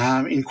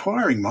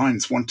 Inquiring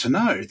minds want to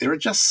know. There are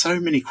just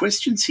so many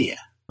questions here.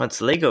 It's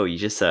Lego. You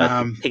just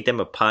take them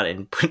apart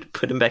and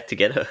put them back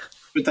together.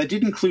 But they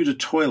did include a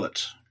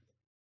toilet.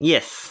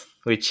 Yes,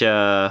 which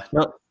no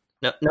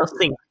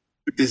sink.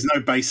 But there's no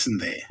basin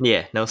there.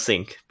 Yeah, no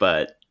sink,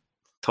 but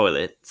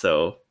toilet.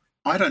 So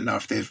I don't know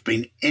if there have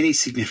been any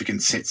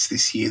significant sets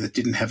this year that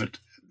didn't have it,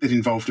 that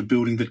involved a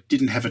building that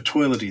didn't have a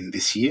toilet in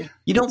this year.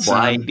 You know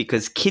why?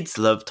 Because kids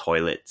love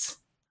toilets.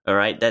 All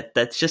right,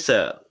 that's just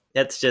a.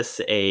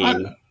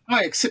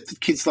 I accept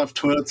that kids love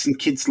toilets and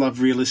kids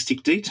love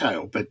realistic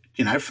detail, but,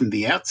 from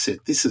the outset,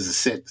 this is a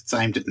set that's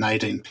aimed at an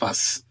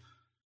 18-plus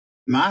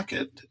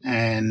market,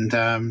 and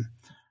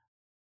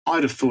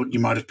I'd have thought you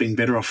might have been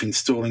better off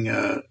installing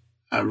a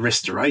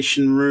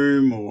restoration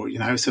room or,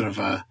 sort of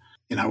a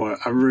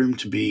room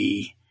to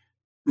be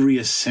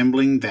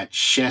reassembling that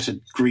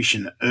shattered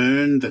Grecian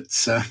urn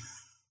that's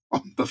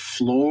on the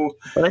floor.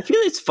 But I feel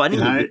it's funny.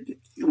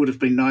 It would have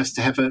been nice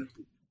to have a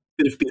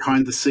bit of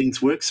behind-the-scenes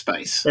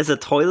workspace. There's a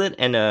toilet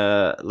and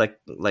a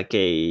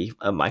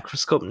a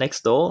microscope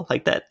next door.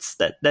 Like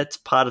that's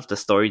part of the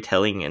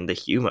storytelling and the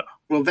humor.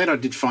 Well, that I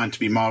did find to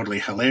be mildly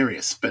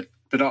hilarious, but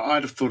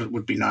I'd have thought it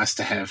would be nice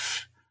to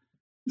have,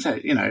 so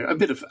a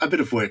bit of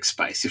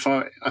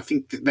workspace. I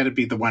think that'd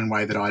be the one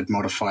way that I'd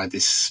modify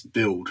this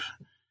build.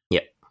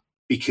 Yeah,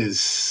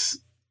 because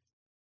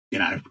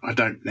I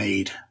don't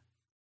need.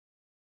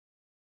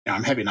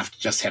 I'm happy enough to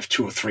just have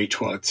 2 or 3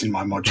 toilets in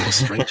my modular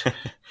street.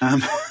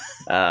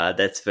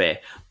 That's fair.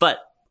 But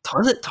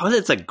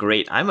toilets are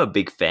great. I'm a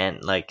big fan.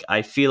 Like,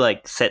 I feel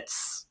like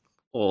sets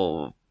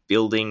or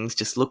buildings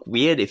just look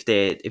weird if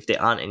there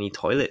aren't any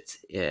toilets.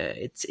 Yeah,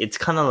 it's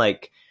kind of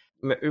like,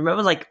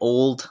 remember like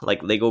old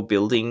like Lego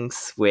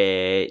buildings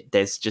where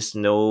there's just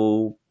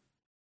no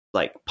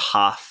like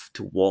path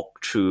to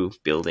walk through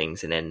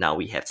buildings, and then now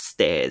we have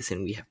stairs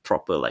and we have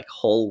proper like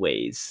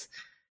hallways.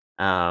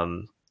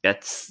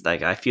 That's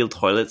like, I feel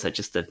toilets are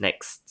just the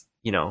next,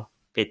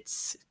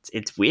 it's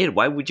weird.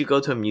 Why would you go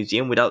to a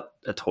museum without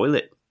a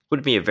toilet?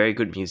 Would be a very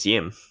good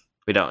museum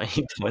without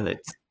any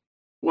toilets.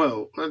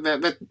 Well,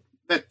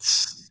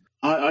 that's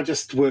I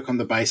just work on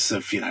the basis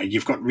of,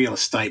 you've got real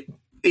estate,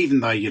 even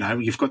though,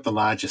 you've got the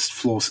largest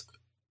floor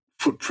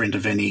footprint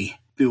of any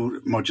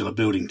modular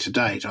building to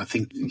date. I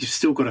think you've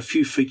still got a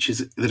few features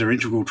that are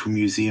integral to a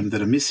museum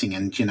that are missing.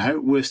 And,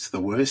 worst to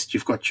the worst,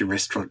 you've got your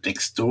restaurant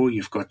next door,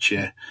 you've got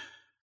your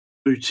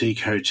boutique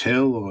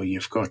hotel, or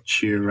you've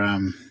got your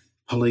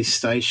police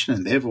station,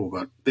 and they've all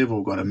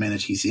got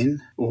amenities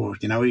in, or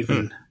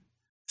even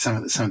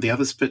some of the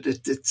others. But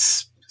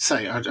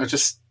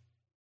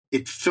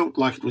it felt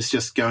like it was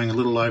just going a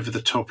little over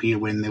the top here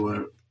when there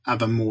were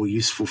other more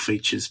useful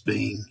features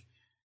being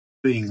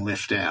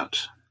left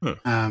out.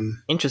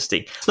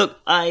 Interesting. Look,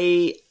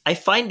 I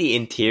find the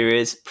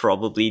interiors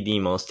probably the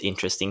most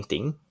interesting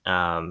thing.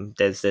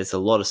 There's a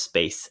lot of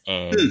space,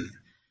 and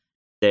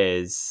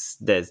there's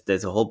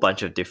a whole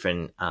bunch of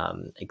different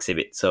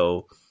exhibits.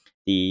 So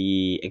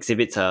the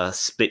exhibits are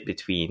split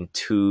between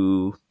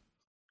 2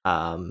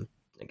 I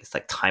guess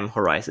like time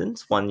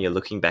horizons. One, you're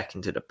looking back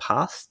into the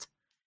past,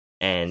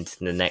 and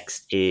the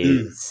next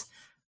is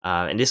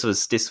and this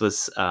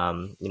was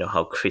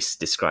how Chris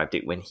described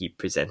it when he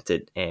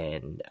presented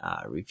and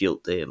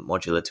revealed the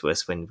modular to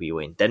us when we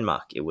were in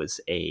Denmark. It was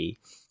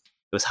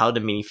how the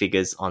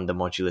minifigures on the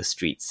modular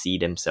street see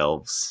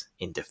themselves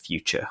in the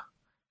future.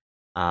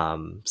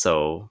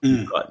 So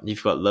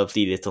you've got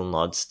lovely little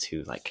nods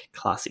to like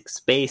classic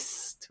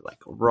space, to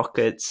like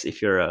rockets.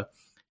 If you're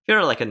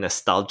like a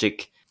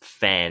nostalgic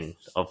fan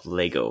of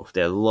Lego,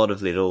 there are a lot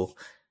of little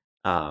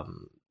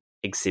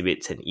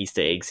exhibits and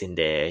Easter eggs in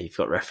there. You've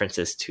got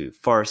references to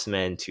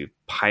Forestmen, to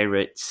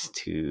pirates,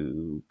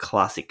 to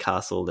classic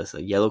castle. There's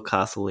a yellow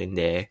castle in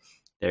there.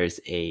 There's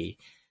a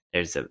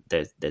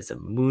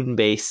moon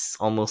base,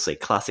 almost a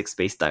classic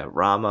space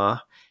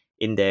diorama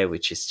in there,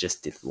 which is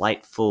just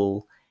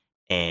delightful.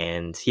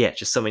 And yeah,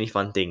 just so many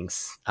fun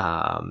things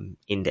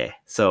in there.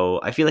 So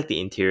I feel like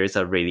the interiors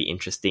are really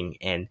interesting,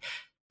 and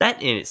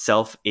that in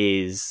itself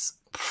is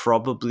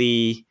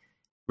probably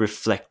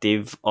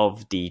reflective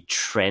of the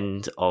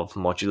trend of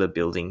modular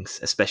buildings,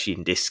 especially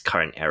in this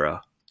current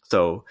era.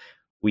 So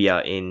we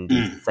are in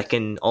the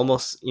second,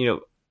 almost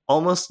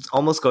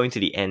going to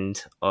the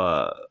end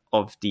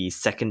of the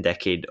second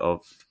decade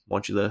of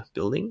modular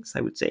buildings,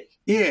 I would say.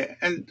 Yeah,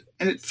 and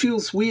it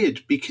feels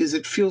weird because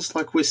it feels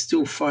like we're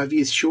still 5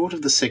 years short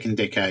of the second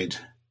decade.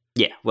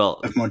 Yeah, well,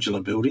 of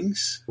modular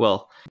buildings.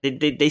 Well,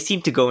 they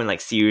seem to go in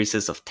like series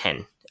of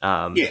 10.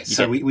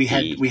 So we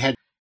had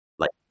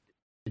like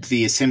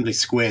the assembly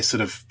square sort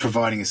of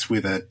providing us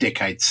with a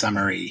decade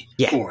summary,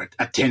 or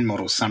a 10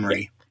 model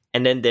summary. Yeah.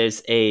 And then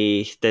there's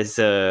a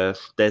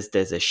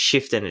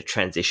shift and a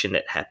transition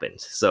that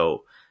happened.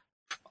 So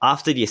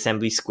after the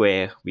assembly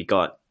square, we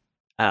got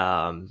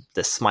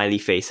the smiley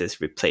faces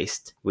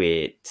replaced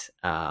with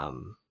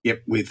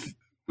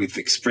with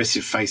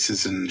expressive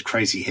faces and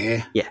crazy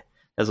hair. Yeah,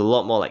 there's a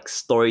lot more like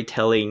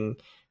storytelling.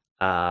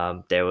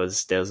 There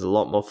was a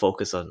lot more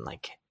focus on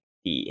like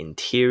the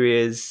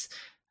interiors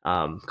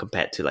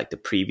compared to like the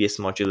previous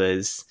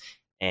modulars,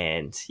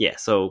 and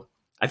so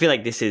I feel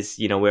like this is,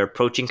 we're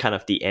approaching kind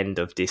of the end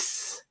of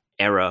this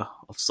era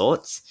of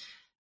sorts,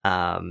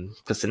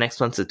 because the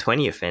next one's the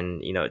 20th,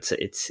 and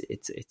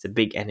it's a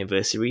big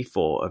anniversary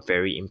for a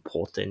very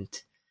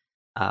important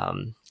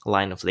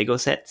line of Lego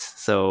sets.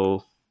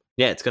 So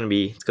yeah, it's gonna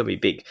be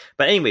big.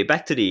 But anyway,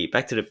 back to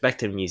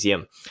the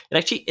museum.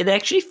 It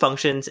actually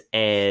functions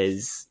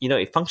as,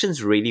 it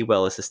functions really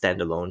well as a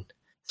standalone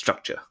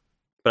structure.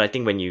 But I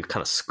think when you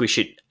kind of squish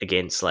it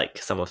against like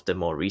some of the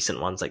more recent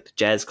ones, like the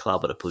Jazz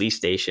Club or the police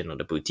station or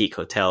the boutique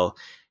hotel,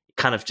 it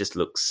kind of just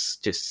looks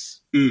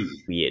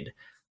weird.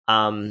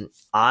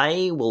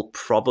 I will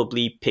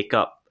probably pick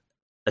up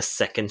a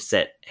second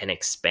set and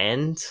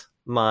expand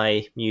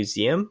my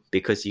museum,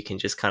 because you can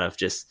just kind of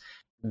just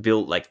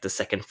build like the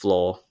second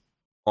floor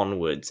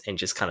onwards and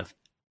just kind of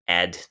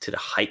add to the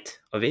height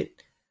of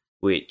it,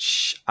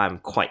 which I'm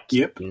quite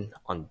keen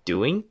on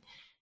doing.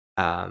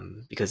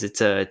 Because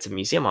it's a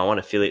museum, I want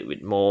to fill it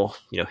with more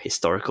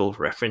historical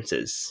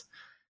references.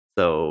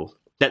 So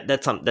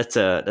that's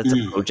a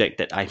project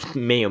that I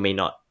may or may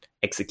not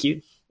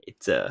execute.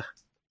 It's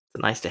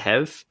nice to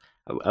have.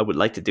 I would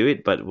like to do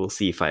it, but we'll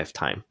see if I have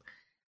time.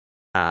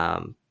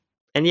 And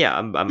yeah,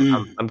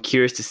 I'm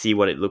curious to see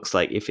what it looks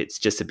like if it's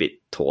just a bit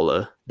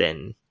taller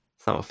than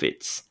some of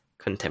its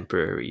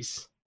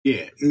contemporaries.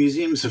 Yeah,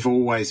 museums have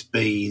always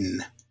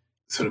been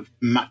sort of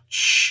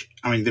much.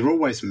 I mean, they're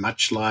always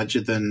much larger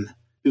than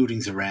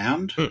buildings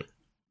around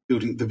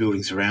the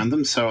buildings around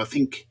them. So I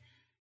think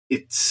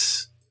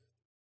it's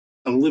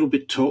a little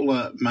bit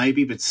taller,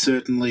 maybe, but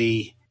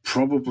certainly,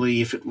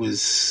 probably if it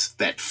was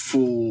that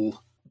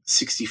full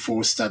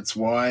 64 studs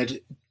wide,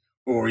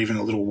 or even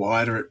a little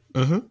wider,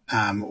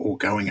 or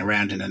going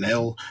around in an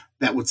L,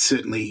 that would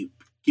certainly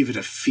give it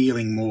a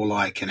feeling more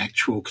like an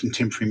actual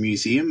contemporary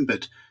museum.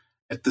 But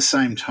at the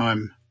same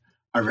time,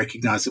 I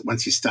recognise that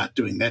once you start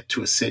doing that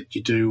to a set,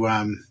 you do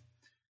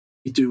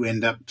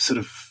end up sort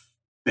of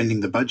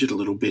bending the budget a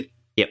little bit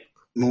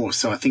more.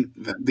 So I think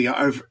that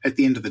at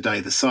the end of the day,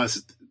 the size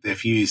that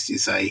they've used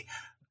is a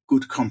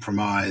good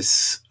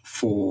compromise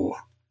for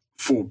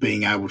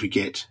being able to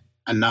get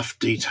enough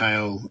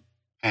detail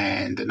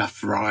and enough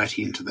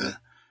variety into the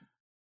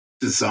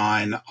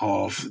design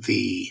of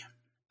the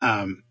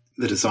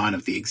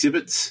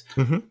exhibits.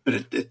 But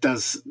it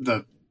does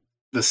the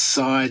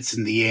sides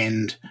in the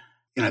end.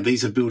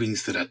 These are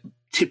buildings that are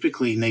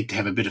typically need to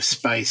have a bit of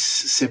space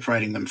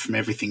separating them from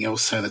everything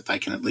else so that they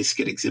can at least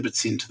get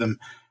exhibits into them,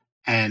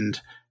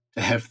 and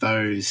to have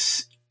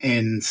those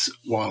ends,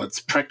 while it's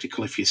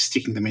practical if you're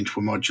sticking them into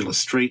a modular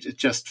street, it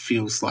just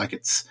feels like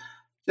it's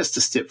just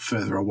a step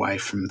further away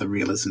from the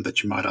realism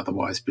that you might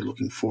otherwise be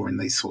looking for in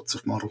these sorts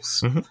of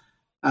models.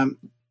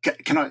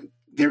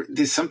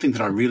 There's something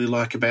that I really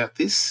like about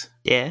this.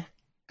 Yeah.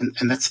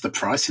 And that's the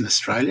price in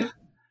Australia.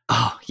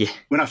 Oh, yeah.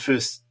 When I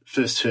first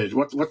heard,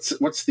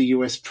 what's the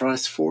US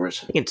price for it?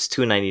 I think it's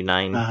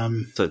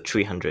 $299, so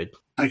 $300.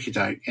 Okie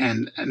doke.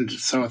 And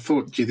so I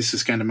thought, gee, this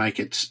is going to make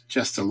it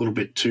just a little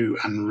bit too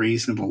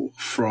unreasonable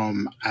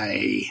from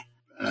an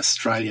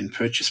Australian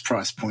purchase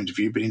price point of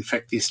view. But in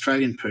fact, the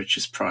Australian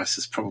purchase price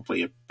is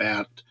probably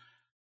about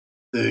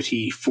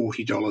 $30,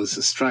 $40.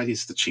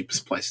 Australia's the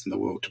cheapest place in the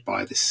world to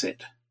buy this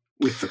set,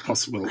 with the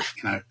possible,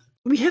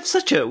 We have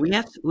such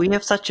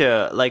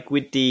a like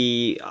with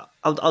the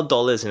our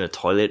dollars in the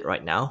toilet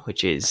right now,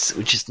 which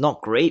is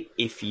not great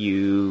if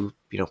you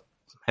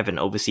have an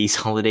overseas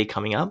holiday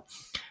coming up,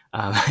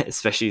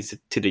 especially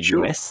to the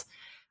US.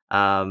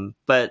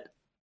 But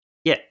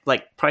yeah,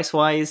 like price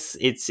wise,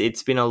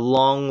 it's been a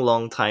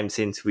long time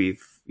since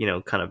we've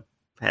kind of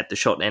had the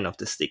short end of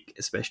the stick,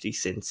 especially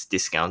since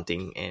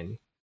discounting and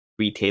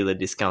retailer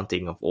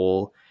discounting of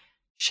all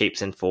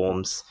shapes and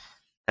forms.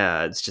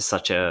 It's just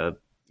such a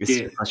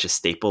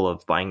staple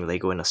of buying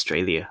Lego in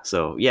Australia.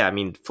 So yeah, I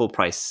mean full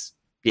price,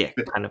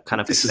 kind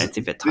of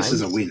expensive at times. This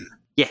is a win.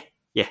 Yeah,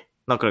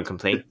 not going to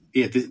complain.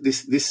 But,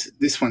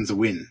 this one's a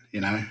win.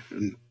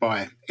 And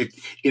by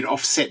it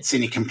offsets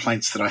any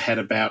complaints that I had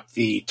about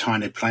the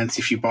tiny plants.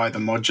 If you buy the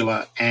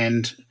modular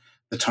and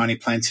the tiny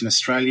plants in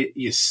Australia,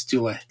 you're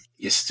still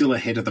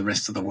ahead of the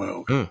rest of the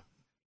world.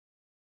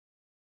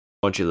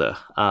 Modular.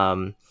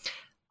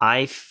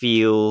 I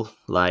feel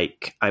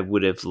like I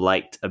would have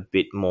liked a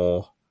bit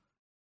more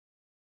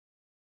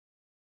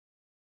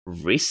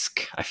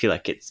risk. I feel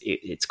like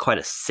it's quite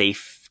a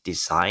safe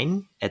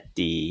design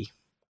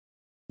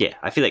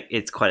I feel like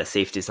it's quite a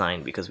safe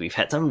design because we've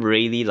had some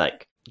really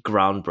like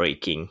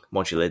groundbreaking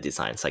modular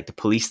designs. Like the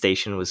police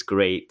station was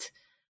great,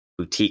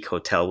 boutique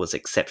hotel was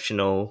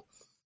exceptional.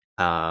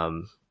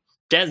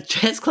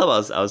 Jazz club,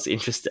 I was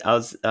interested.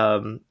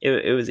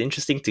 It was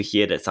interesting to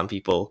hear that some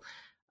people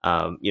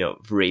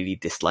really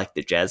dislike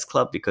the jazz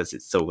club because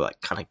it's so like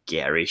kind of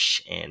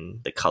garish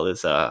and the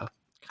colors are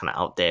kind of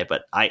out there.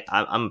 But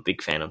I'm a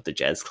big fan of the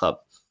jazz club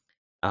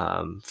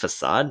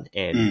facade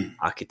and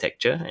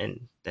architecture,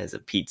 and there's a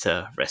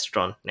pizza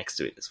restaurant next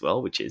to it as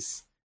well, which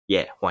is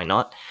why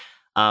not?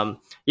 But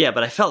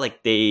I felt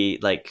like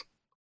this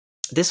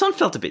one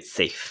felt a bit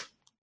safe.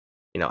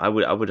 I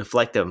would have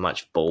liked a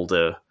much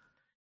bolder,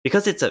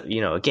 because it's a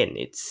again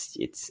it's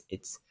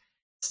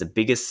the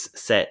biggest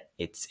set.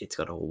 It's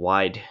got a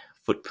wide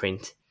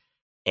footprint,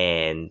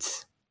 and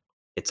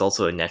it's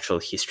also a natural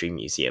history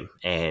museum,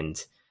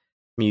 and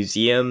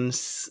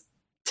museums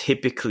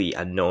typically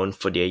are known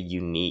for their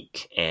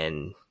unique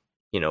and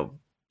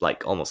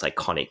like almost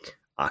iconic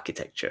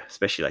architecture,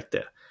 especially like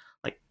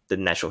the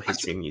natural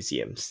history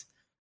museums.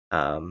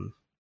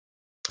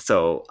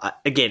 So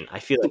I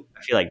feel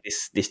like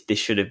this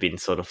should have been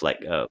sort of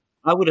like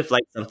I would have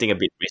liked something a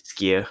bit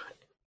riskier.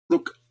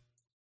 Look,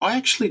 I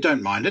actually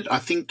don't mind it. I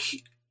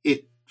think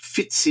it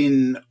fits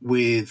in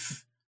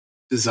with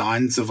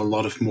designs of a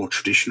lot of more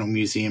traditional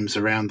museums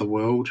around the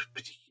world,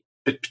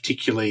 but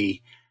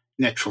particularly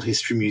natural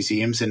history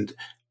museums. And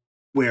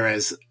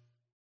whereas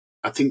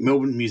I think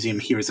Melbourne Museum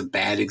here is a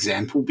bad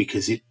example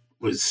because it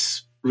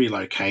was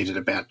relocated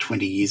about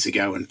 20 years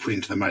ago and put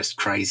into the most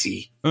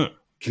crazy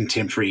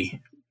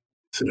contemporary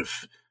sort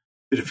of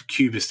bit of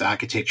cubist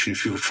architecture. And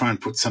if you were trying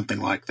to put something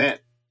like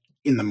that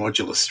in the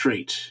modular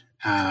street,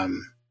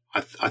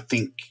 I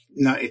think,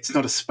 no, it's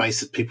not a space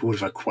that people would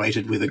have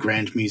equated with a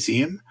grand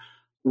museum,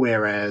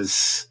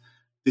 whereas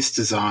this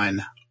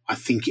design, I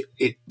think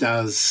it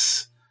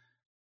does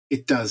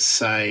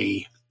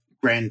say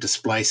grand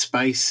display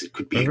space. It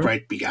could be a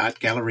great big art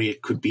gallery.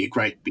 It could be a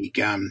great big,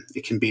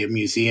 it can be a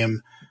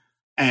museum.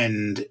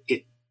 And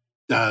it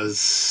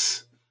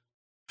does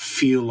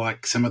feel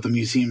like some of the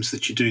museums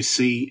that you do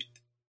see,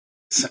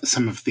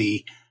 some of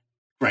the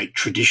great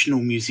traditional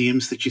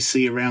museums that you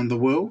see around the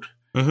world.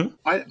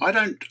 I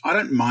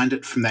don't mind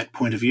it from that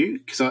point of view,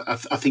 because I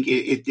think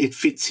it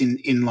fits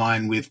in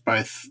line with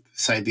both,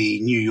 say, the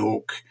New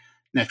York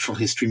Natural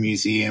History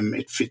Museum.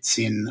 It fits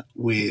in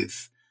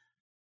with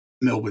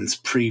Melbourne's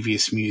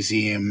previous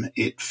museum.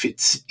 It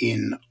fits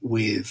in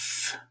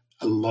with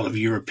a lot of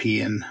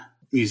European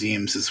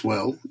museums as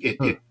well.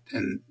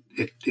 And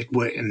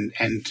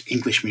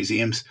English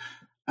museums.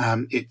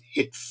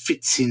 It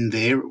fits in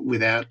there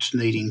without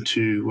needing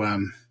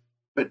to.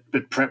 But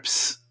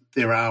perhaps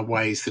there are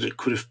ways that it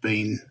could have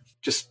been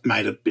just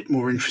made a bit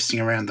more interesting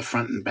around the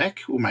front and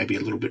back, or maybe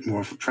a little bit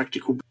more of a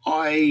practical.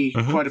 I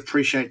quite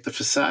appreciate the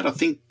facade. I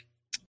think,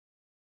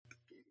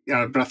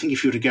 but I think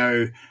if you were to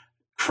go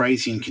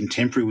crazy and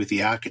contemporary with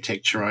the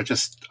architecture, I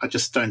just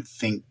don't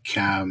think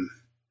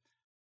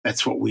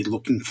that's what we're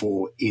looking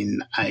for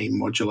in a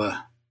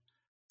modular.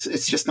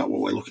 It's just not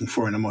what we're looking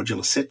for in a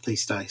modular set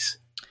these days.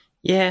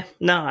 Yeah,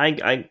 no,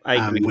 I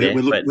agree.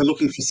 We're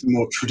looking for some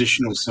more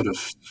traditional sort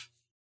of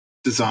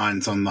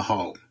designs on the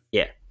whole.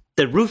 Yeah.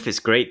 The roof is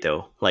great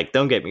though. Like,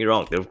 don't get me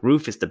wrong, the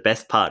roof is the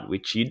best part,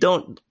 which you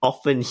don't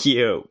often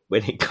hear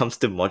when it comes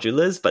to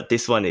modulars, but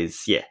this one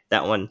is,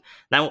 that one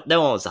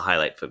was a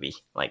highlight for me.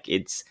 Like,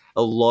 it's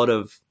a lot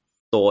of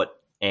thought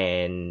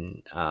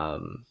and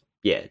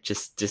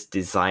just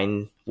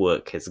design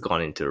work has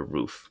gone into the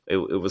roof. It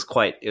was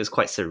quite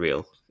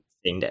surreal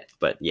seeing that,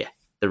 but yeah,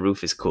 the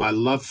roof is cool. I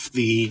love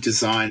the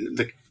design.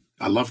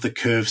 I love the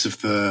curves of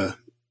the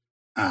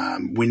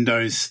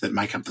windows that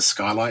make up the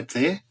skylight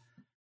there,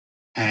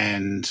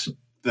 and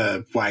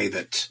the way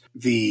that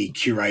the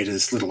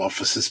curator's little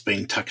office has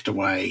been tucked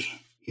away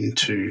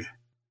into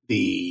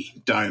the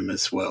dome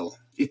as well.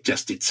 It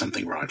just did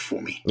something right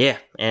for me. Yeah,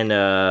 and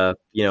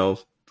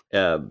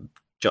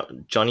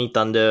Johnny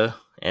Thunder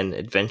and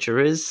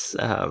Adventurers,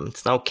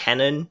 it's now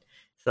canon.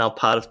 It's now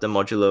part of the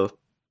modular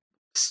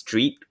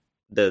street,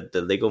 the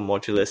Lego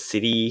modular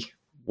city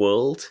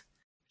world,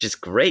 which is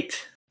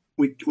great.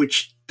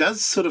 Which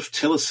does sort of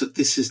tell us that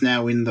this is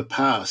now in the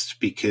past,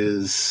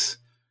 because,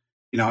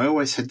 I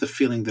always had the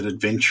feeling that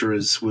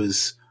Adventurers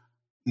was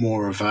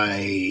more of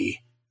a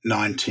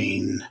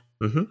 1930s,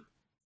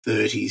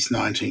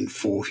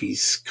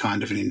 1940s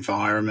kind of an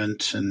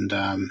environment, and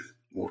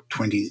or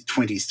 20s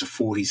to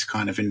 40s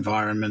kind of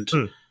environment.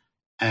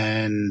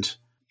 And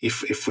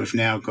if we've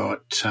now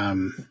got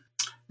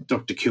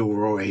Dr.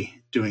 Kilroy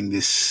doing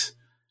this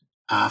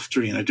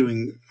after,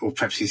 or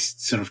perhaps he's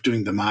sort of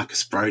doing the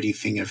Marcus Brody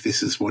thing of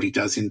this is what he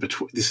does in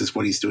between. This is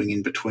what he's doing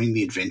in between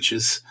the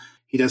adventures.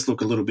 He does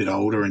look a little bit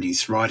older, and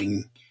he's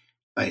writing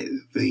the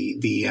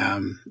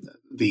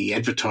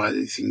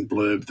advertising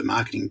blurb, the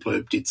marketing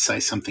blurb did say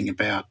something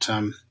about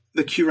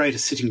the curator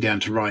sitting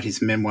down to write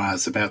his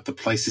memoirs about the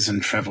places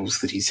and travels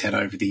that he's had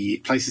over the year,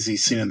 places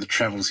he's seen and the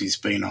travels he's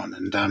been on,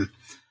 and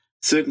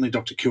certainly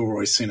Dr.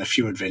 Kilroy's seen a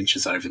few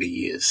adventures over the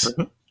years,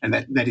 and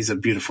that is a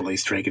beautiful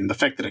Easter egg. And the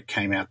fact that it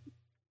came out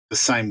the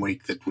same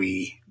week that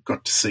we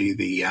got to see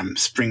the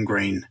spring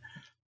green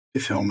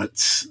pith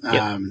helmets,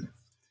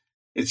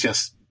 it's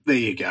just, there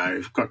you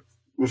go.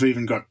 We've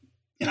even got,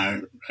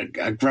 a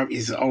grub.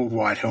 His old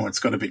white helmet's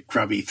got a bit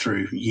grubby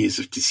through years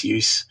of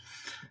disuse.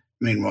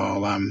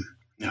 Meanwhile,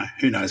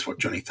 who knows what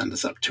Johnny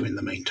Thunder's up to in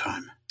the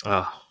meantime.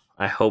 Oh,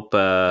 I hope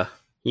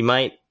he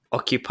might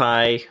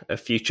occupy a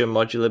future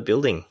modular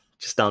building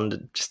just down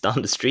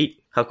the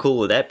street. How cool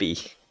would that be?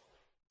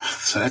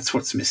 So that's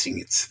what's missing.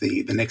 It's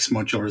the next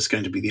modular is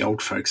going to be the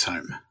old folks'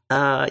 home.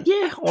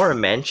 Or a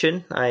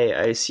mansion. I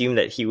assume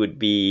that he would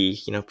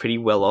be, pretty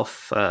well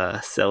off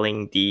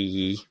selling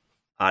the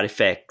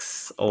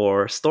artifacts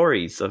or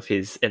stories of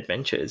his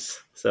adventures.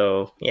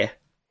 So yeah.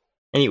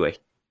 Anyway,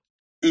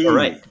 all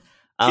right.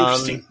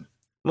 Interesting.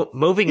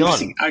 Moving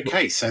on.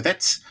 Okay, so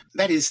that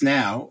is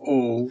now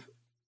all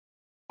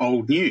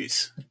old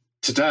news.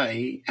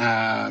 Today,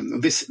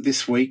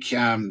 this week,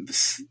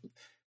 this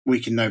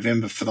week in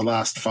November for the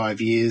last 5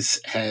 years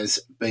has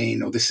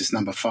been, or this is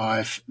number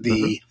 5,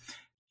 the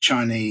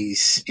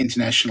Chinese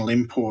International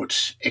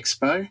Import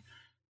Expo,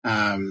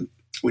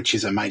 which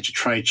is a major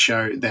trade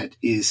show that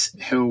is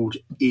held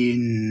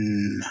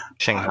in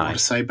Shanghai. I want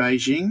to say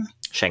Beijing.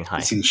 Shanghai.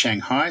 It's in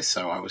Shanghai,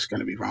 so I was going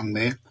to be wrong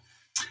there.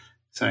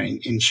 So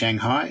in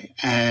Shanghai,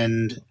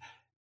 and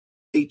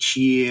each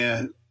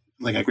year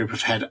Lego Group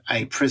have had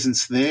a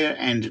presence there,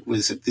 and it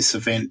was at this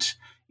event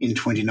in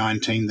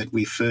 2019 that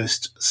we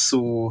first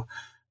saw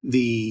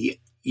the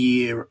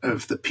year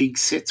of the pig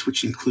sets,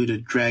 which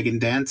included Dragon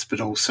Dance, but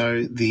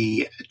also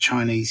the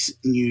Chinese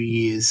New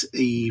Year's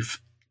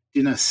Eve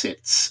dinner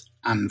sets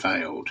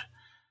unveiled.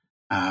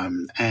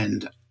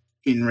 And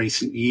in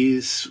recent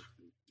years,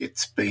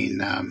 it's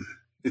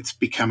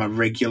become a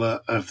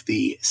regular of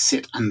the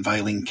set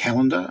unveiling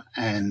calendar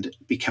and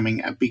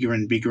becoming a bigger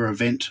and bigger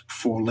event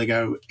for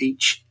LEGO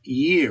each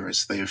year,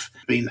 as they've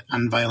been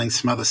unveiling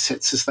some other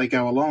sets as they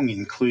go along,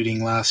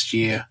 including last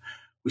year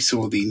we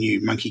saw the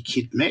new Monkey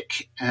Kid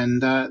mech,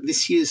 and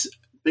this year's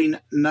been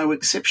no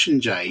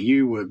exception, Jay.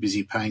 You were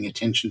busy paying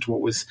attention to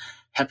what was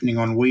happening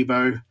on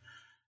Weibo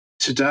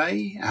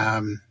today.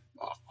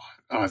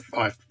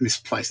 I've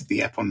misplaced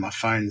the app on my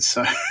phone,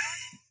 so...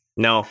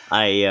 No,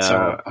 I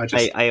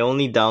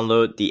only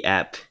download the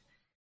app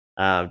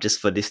just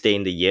for this day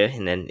in the year,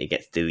 and then it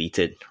gets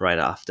deleted right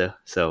after.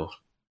 So,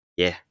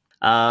 yeah.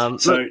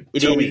 So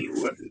tell me,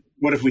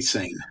 what have we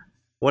seen?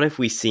 What have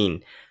we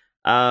seen?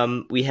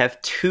 We have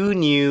 2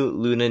 new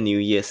Lunar New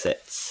Year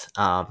sets,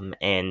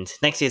 and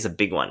next year is a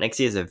big one. Next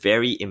year is a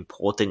very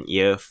important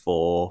year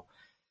for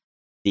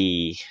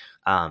the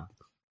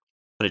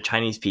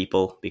Chinese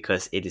people,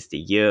 because it is the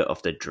year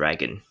of the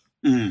dragon,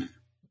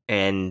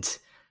 and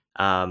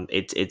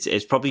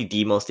it's probably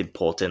the most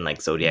important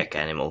like zodiac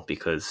animal,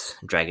 because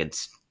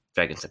dragons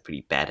are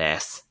pretty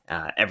badass.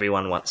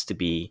 Everyone wants to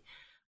be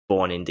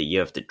born in the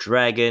year of the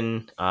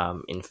dragon.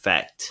 In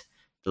fact,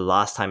 the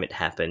last time it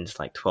happened,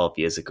 like 12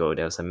 years ago,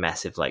 there was a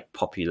massive like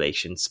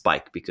population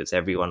spike because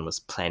everyone was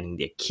planning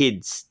their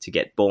kids to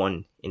get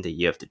born in the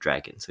year of the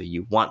dragon. So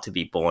you want to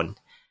be born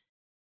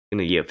in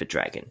the year of the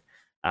dragon.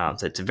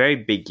 So it's a very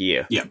big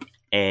year. Yep.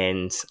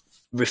 And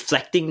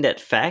reflecting that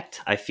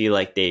fact, I feel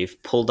like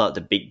they've pulled out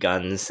the big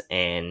guns,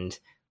 and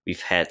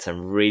we've had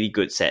some really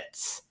good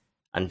sets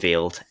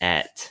unveiled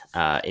at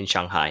in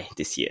Shanghai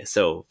this year.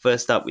 So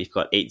first up, we've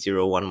got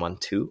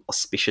 80112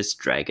 Auspicious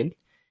Dragon.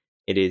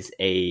 It's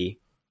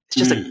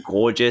just a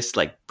gorgeous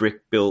like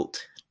brick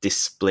built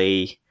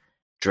display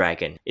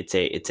dragon.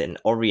 It's an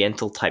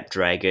oriental type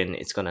dragon.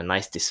 It's got a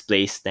nice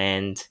display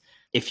stand.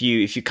 If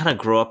you kind of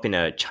grow up in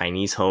a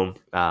Chinese home,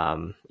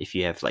 if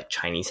you have like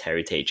Chinese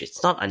heritage,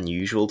 it's not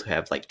unusual to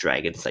have like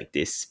dragons like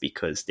this,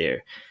 because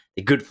they're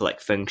good for like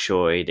feng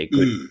shui. They're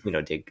good,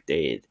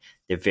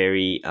 they're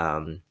very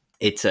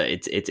it's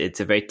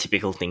a very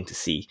typical thing to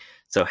see.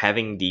 So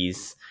having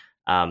this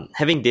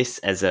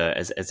as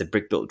a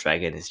brick built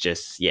dragon is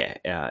just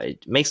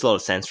it makes a lot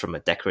of sense from a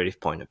decorative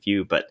point of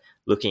view. But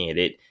looking at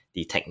it,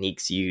 the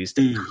techniques used,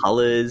 the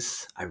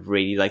colors, I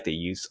really like the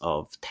use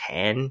of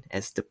tan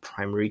as the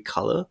primary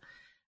color.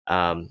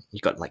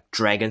 You've got like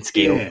dragon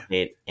scale in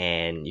it,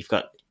 and you've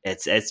got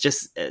it's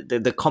just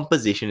the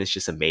composition is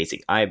just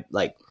amazing. I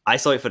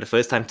saw it for the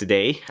first time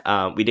today.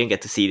 We didn't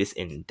get to see this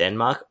in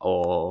Denmark,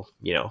 or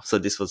so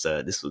this was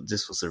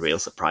a real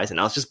surprise, and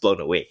I was just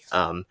blown away.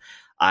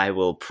 I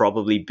will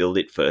probably build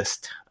it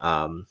first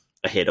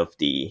ahead of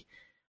the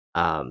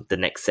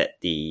next set,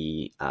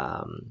 the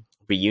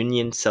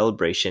reunion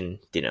celebration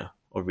dinner,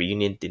 or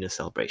reunion dinner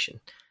celebration.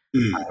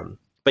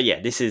 But yeah,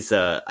 this is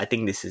I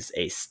think this is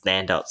a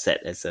standout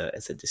set as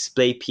a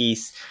display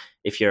piece.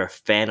 If you're a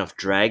fan of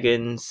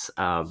dragons,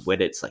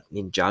 whether it's like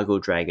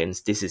Ninjago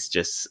dragons, this is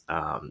just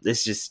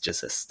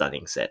a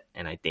stunning set,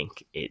 and I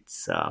think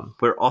it's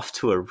we're off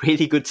to a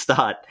really good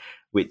start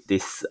with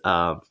this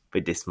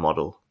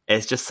model.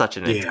 It's just such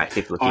an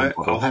attractive looking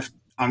model.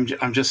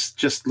 I'm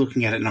just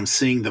looking at it, and I'm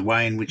seeing the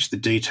way in which the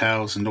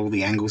details and all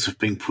the angles have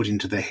been put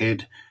into the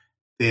head.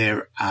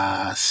 There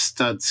are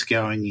studs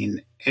going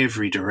in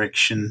every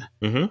direction.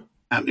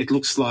 Mm-hmm. It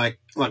looks like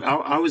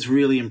I was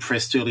really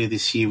impressed earlier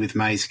this year with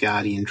May's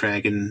Guardian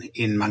Dragon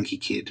in Monkey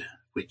Kid,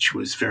 which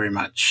was very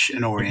much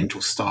an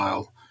Oriental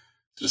style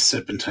sort of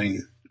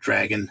serpentine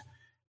dragon.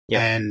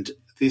 Yep. And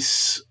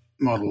this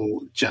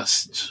model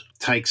just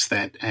takes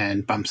that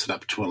and bumps it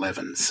up to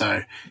 11.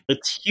 So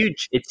it's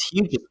huge. It's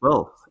huge as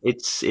well.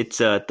 It's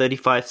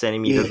 35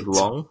 centimeters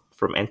long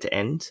from end to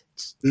end.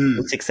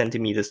 It's 6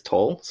 centimeters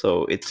tall.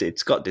 So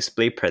it's got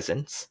display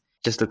presence.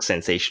 Just looks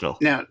sensational.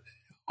 Now,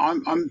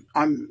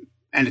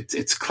 and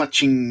it's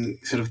clutching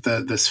sort of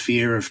the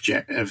sphere of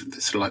sort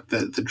of like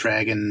the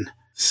dragon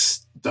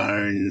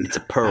stone. It's a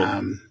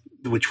pearl,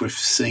 which we've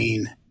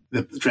seen.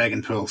 The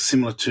Dragon Pearl,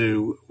 similar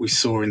to we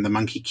saw in the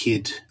Monkey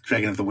Kid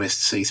Dragon of the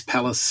West Seas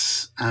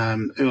Palace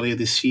earlier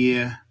this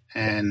year.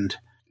 And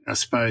I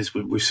suppose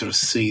we sort of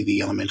see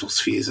the elemental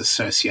spheres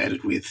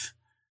associated with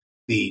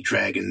the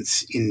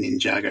dragons in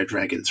Ninjago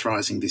Dragons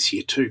Rising this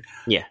year too.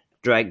 Yeah,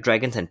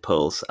 dragons and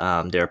pearls,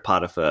 they're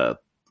part of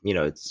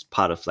it's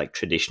part of like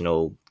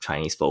traditional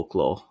Chinese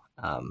folklore.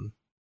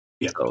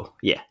 So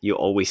yeah, you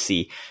always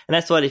see, and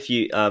that's what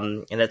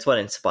and that's what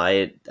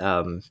inspired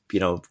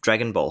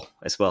Dragon Ball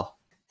as well.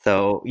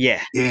 So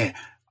yeah.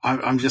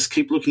 I'm just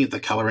keep looking at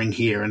the coloring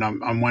here, and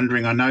I'm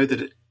wondering. I know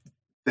that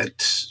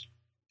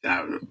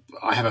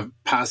I have a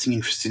passing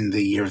interest in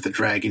the Year of the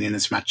Dragon, in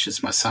as much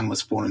as my son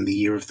was born in the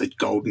Year of the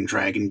Golden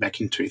Dragon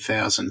back in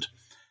 2000,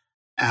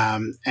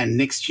 and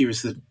next year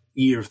is the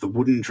Year of the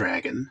Wooden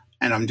Dragon.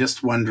 And I'm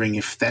just wondering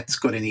if that's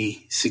got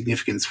any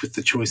significance with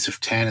the choice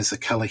of tan as a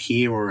colour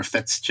here, or if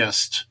that's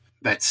just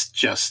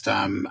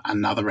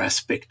another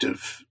aspect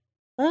of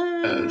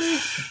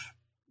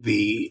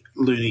the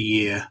lunar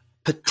year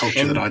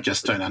culture that I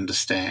just don't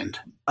understand.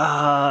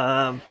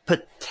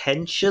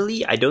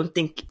 Potentially. I don't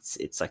think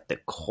it's like the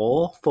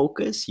core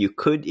focus. You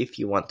could, if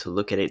you want to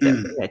look at it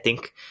that way. I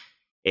think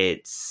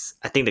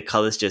the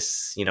colors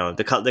just,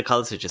 the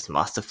colors are just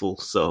masterful.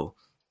 So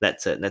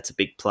that's a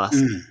big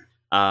plus.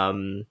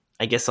 I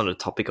guess on the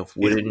topic of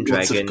wooden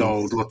dragons, lots of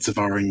gold, lots of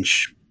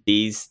orange.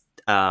 These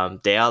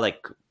they are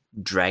like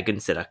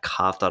dragons that are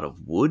carved out of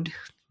wood,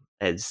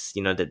 as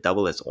that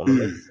double as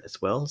ornaments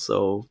as well.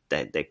 So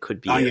that there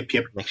could be a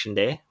connection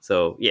there.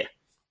 So yeah.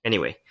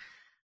 Anyway,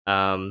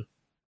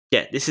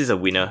 this is a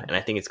winner, and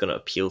I think it's going to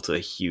appeal to a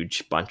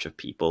huge bunch of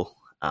people.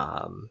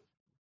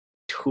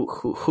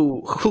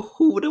 Who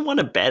wouldn't want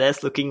a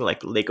badass looking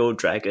like Lego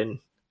dragon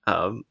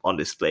on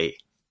display?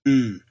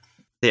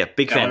 Yeah,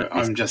 big fan.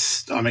 I'm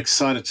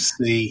excited to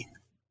see.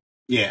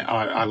 Yeah,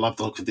 I love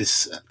the look of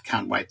this.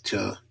 Can't wait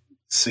to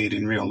see it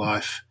in real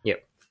life.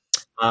 Yep.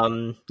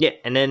 And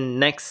then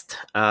next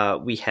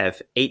we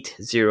have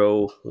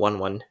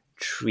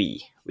 80113,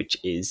 which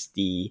is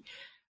the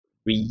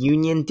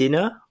reunion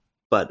dinner,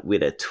 but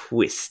with a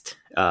twist.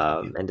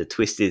 And the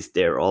twist is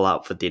they're all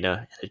out for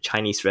dinner at a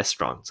Chinese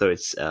restaurant. So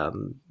it's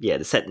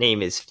the set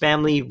name is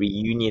Family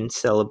Reunion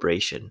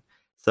Celebration.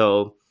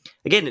 So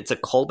again, it's a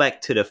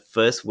callback to the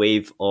first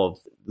wave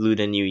of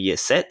Lunar New Year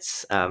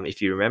sets.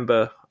 If you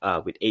remember,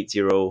 with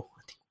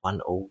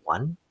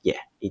 101,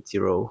 80.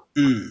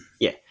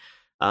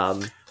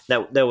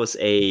 That was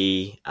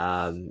a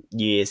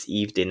New Year's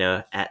Eve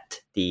dinner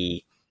at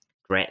the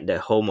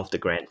home of the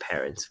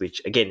grandparents,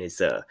 which again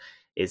is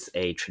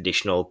a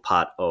traditional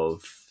part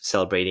of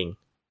celebrating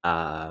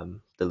the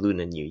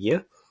Lunar New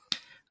Year.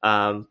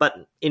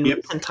 But in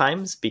recent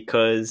times,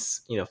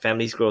 because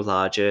families grow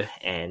larger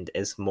and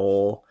as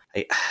more,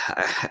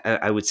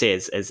 I would say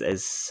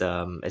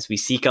as we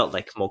seek out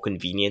like more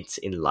convenience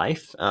in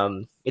life,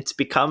 it's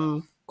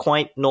become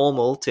quite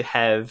normal to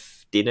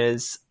have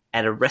dinners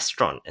at a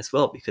restaurant as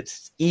well, because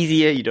it's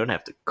easier. You don't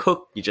have to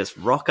cook. You just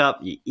rock up,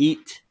 you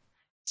eat,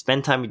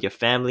 spend time with your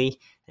family,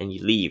 and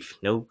you leave.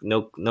 No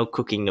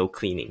cooking, no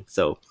cleaning.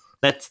 So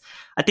I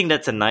think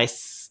that's a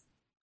nice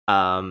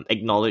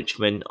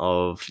acknowledgement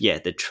of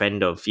the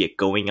trend of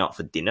going out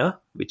for dinner,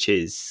 which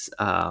is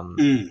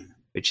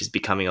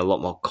becoming a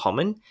lot more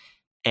common.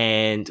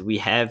 And we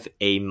have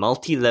a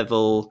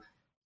multi-level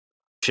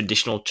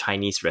traditional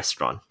Chinese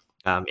restaurant.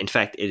 In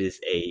fact, it is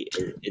a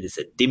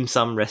dim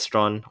sum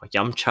restaurant, or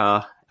yum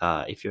cha,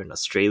 if you're in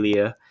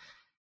Australia.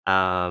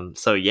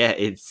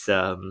 It's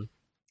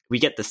we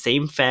get the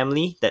same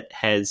family that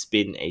has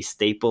been a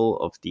staple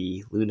of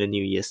the Lunar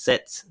New Year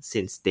sets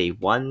since day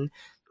one.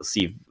 You'll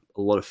see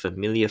a lot of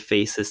familiar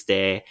faces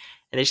there,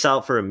 and it's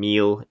out for a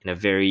meal in a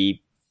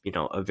very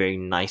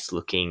nice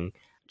looking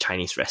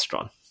Chinese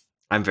restaurant.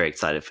 I'm very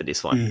excited for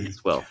this one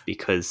as well,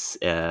 because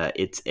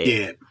it's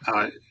a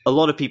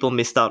lot of people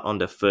missed out on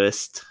the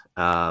first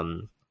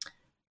New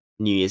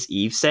Year's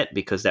Eve set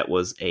because that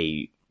was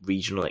a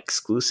regional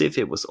exclusive.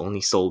 It was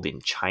only sold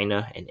in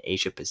China and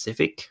Asia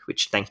Pacific,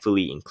 which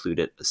thankfully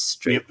included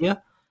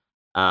Australia.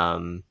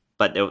 But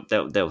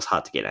that was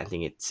hard to get. I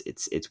think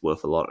it's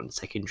worth a lot on the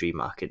secondary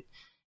market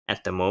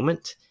at the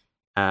moment.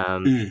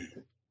 And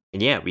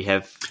we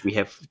have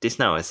this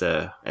now as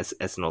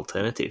an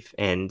alternative,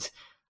 and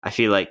I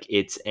feel like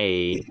it's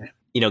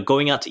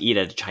going out to eat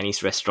at a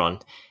Chinese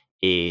restaurant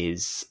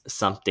is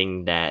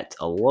something that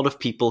a lot of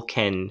people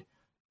can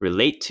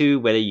relate to,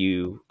 whether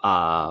you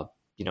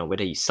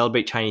whether you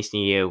celebrate Chinese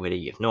New Year, whether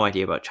you have no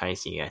idea about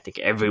Chinese New Year. I think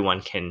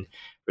everyone can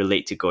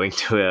relate to going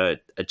to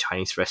a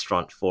Chinese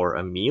restaurant for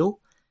a meal.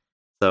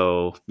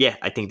 So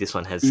I think this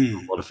one has a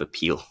lot of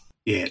appeal.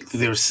 Yeah,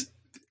 there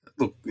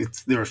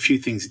are a few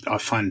things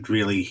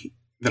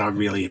that I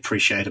really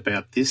appreciate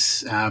about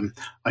this.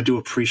 I do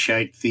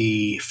appreciate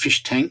the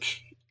fish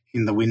tank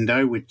in the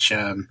window, which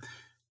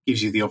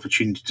gives you the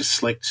opportunity to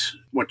select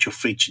what your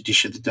feature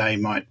dish of the day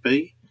might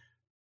be.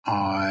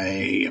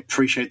 I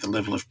appreciate the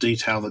level of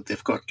detail that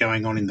they've got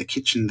going on in the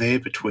kitchen there,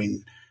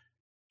 between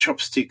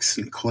chopsticks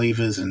and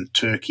cleavers and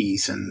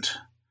turkeys and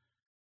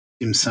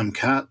dim sum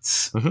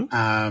carts.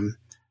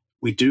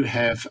 We do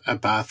have a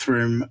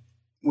bathroom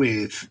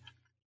with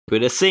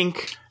a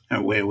sink,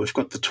 where we've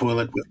got the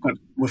toilet,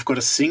 we've got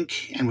a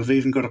sink, and we've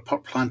even got a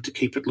pot plant to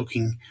keep it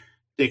looking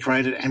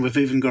decorated, and we've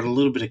even got a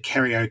little bit of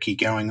karaoke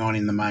going on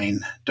in the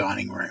main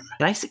dining room.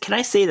 Can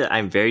I say that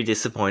I'm very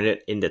disappointed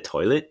in the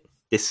toilet?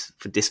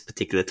 For this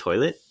particular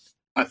toilet,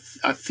 I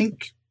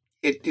think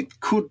it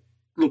could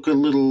look a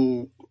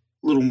little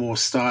more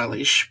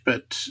stylish,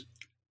 but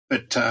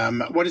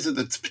what is it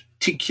that's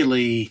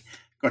particularly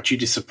got you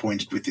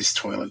disappointed with this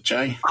toilet,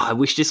 Jay? I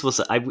wish this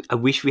was. I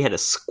wish we had a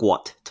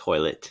squat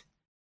toilet,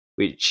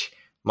 which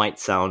might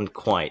sound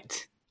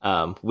quite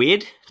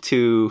weird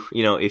to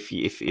if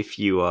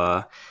you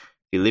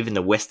live in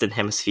the Western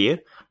Hemisphere,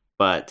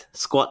 but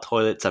squat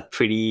toilets are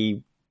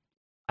pretty,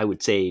 I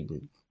would say,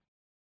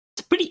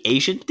 pretty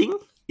Asian thing.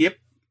 Yep.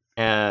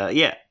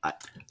 Yeah,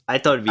 I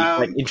thought it'd be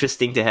quite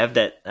interesting to have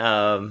that,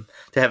 to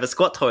have a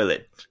squat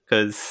toilet,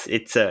 because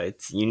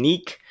it's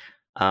unique.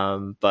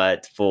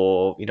 But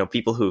for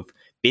people who've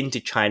been to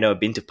China or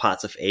been to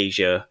parts of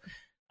Asia,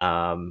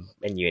 and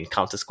you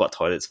encounter squat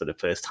toilets for the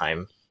first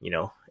time,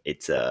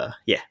 it's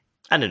yeah,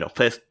 I don't know.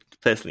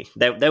 Personally,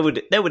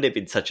 that would have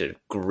been such a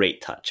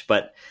great touch.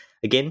 But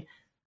again,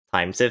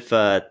 times have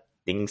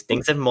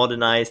things have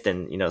modernized,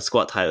 and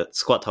squat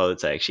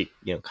toilets are actually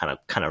kind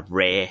of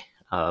rare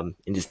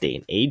in this day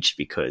and age,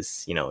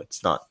 because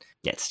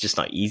it's just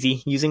not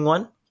easy using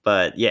one.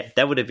 But yeah,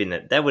 that would have been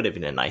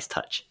a nice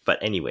touch. But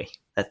anyway,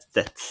 that's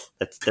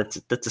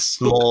a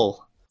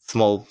small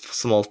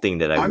thing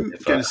that I would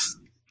have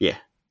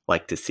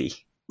like to see.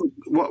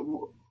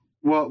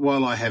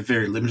 While I have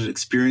very limited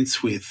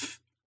experience with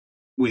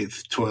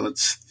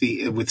toilets,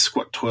 with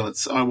squat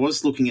toilets, I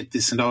was looking at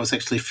this and I was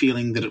actually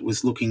feeling that it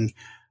was looking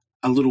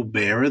a little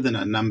barer than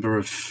a number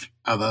of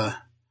other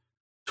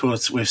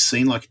toilets we've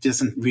seen. Like, it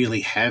doesn't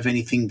really have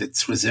anything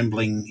that's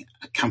resembling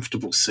a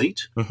comfortable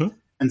seat. Mm-hmm.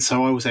 And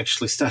so I was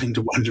actually starting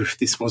to wonder if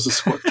this was a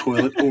squat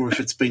toilet or if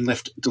it's been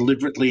left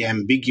deliberately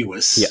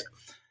ambiguous. Yeah.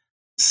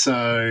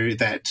 So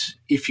that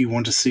if you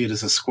want to see it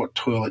as a squat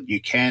toilet, you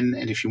can,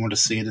 and if you want to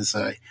see it as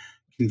a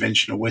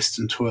conventional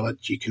Western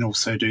toilet, you can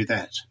also do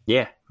that.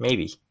 Yeah,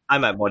 maybe. I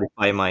might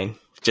modify mine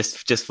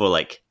just for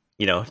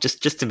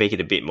just to make it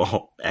a bit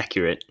more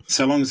accurate.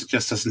 So long as it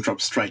just doesn't drop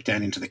straight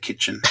down into the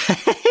kitchen.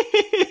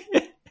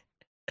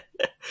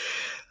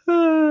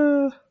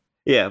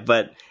 Yeah,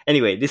 but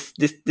anyway, this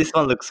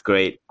one looks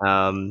great.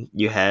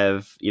 You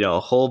have a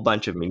whole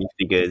bunch of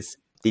minifigures.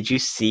 Did you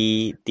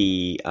see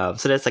the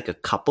so there's like a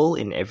couple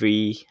in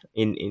every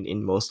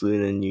in most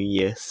Lunar New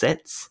Year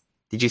sets?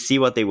 Did you see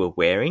what they were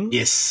wearing?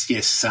 Yes.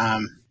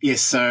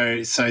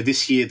 So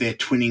this year they're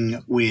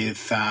twinning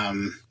with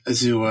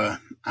Azure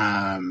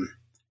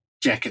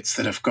jackets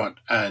that have got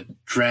a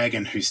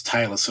dragon whose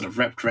tail is sort of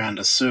wrapped around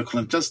a circle,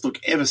 and it does look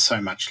ever so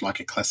much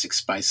like a classic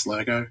space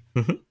logo.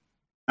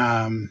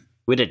 Mm-hmm.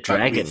 With a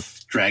dragon.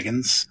 With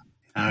dragons.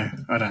 I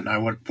don't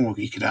know what more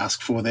you could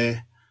ask for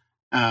there.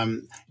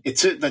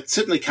 That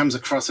certainly comes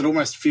across. It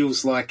almost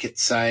feels like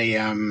it's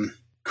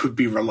could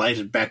be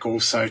related back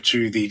also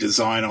to the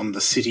design on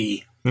the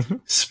city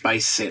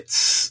space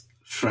sets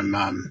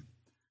from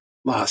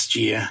last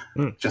year.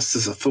 Just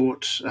as a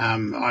thought,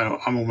 I'm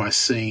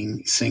almost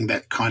seeing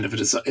that kind of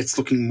it's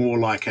looking more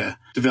like a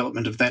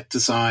development of that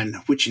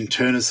design, which in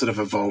turn has sort of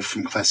evolved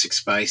from classic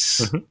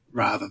space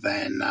rather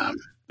than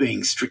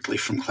being strictly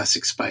from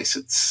classic space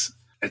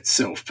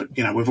itself. But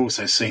we've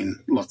also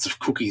seen lots of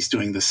cookies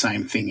doing the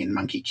same thing in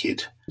Monkey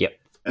Kid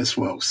as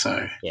well.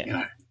 So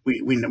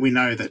we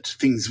know that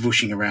things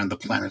whooshing around the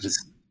planet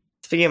is.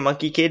 Speaking of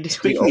Monkey Kid,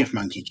 we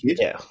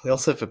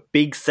also have a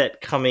big set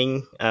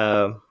coming.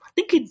 I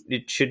think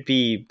it should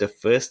be the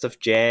 1st of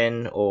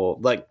Jan, or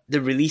like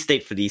the release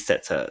date for these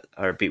sets are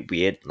a bit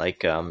weird.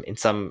 Like in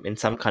some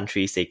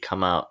countries they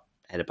come out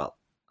at about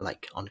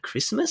like on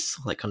Christmas,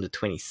 like on the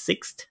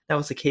 26th. That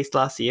was the case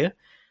last year.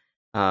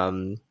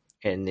 And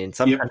in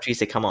some countries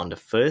they come out on the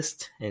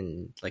 1st,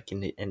 and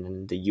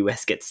and the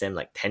US gets them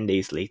like 10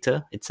 days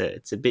later. It's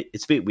a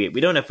bit weird.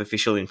 We don't have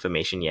official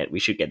information yet. We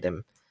should get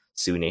them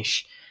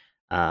soonish.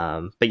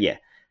 But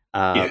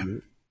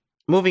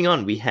moving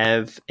on, we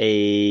have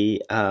a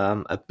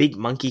big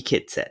Monkey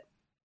Kid set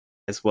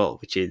as well,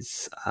 which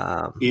is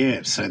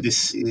so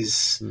this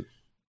is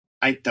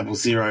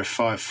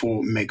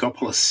 80054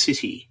 Megapolis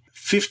City,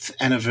 5th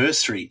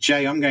anniversary.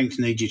 Jay, I'm going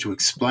to need you to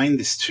explain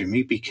this to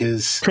me,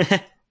 because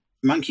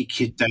Monkey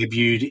Kid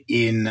debuted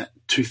in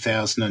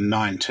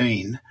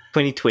 2019.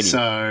 2020.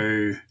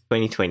 So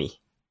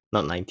 2020,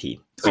 not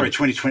 19. Sorry,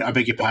 2020. I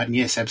beg your pardon.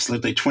 Yes,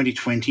 absolutely.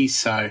 2020.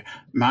 So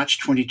March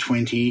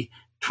 2020,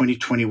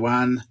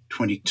 2021,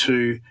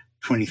 22,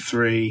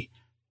 23.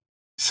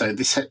 So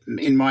this,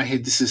 in my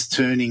head, this is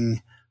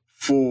turning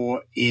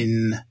 4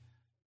 in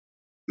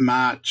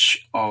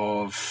March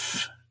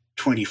of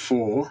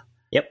 24.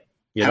 Yep.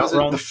 You're How's not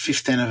wrong. The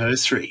 5th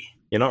anniversary?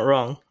 You're not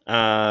wrong.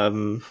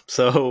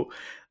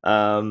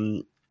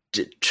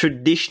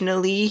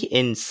 Traditionally,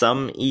 in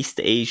some East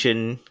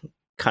Asian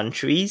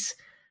countries,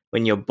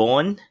 when you're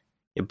born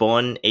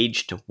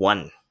aged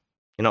 1.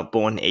 You're not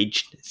born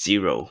aged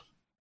 0.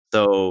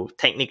 So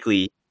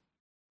technically,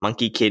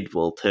 Monkey Kid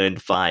will turn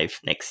 5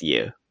 next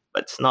year,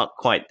 but it's not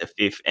quite the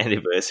 5th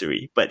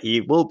anniversary. But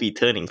he will be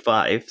turning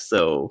 5,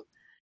 so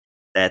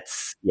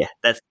that's the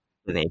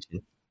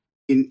explanation.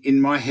 In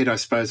my head, I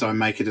suppose I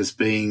make it as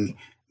being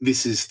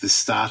this is the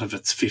start of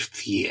its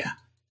 5th year.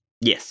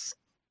 Yes.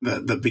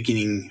 The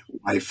beginning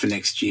wave for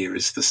next year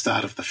is the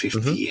start of the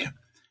 5th year.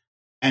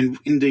 And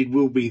indeed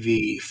will be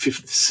the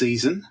 5th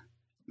season,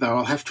 though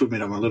I'll have to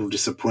admit I'm a little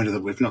disappointed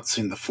that we've not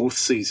seen the 4th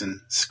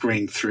season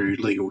screened through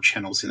legal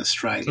channels in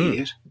Australia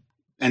yet.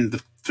 And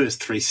the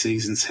first 3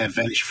 seasons have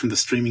vanished from the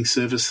streaming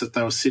service that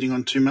they were sitting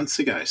on 2 months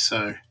ago.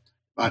 So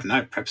I don't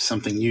know, perhaps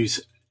something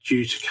new's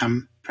due to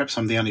come. Perhaps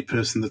I'm the only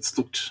person that's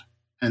looked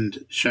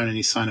and shown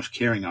any sign of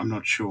caring. I'm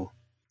not sure.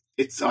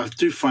 I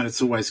do find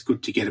it's always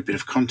good to get a bit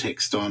of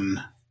context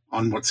on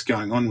what's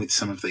going on with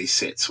some of these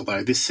sets,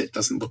 although this set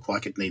doesn't look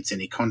like it needs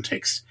any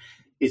context.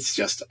 It's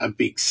just a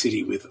big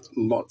city with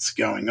lots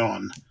going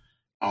on.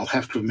 I'll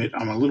have to admit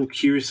I'm a little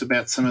curious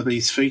about some of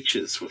these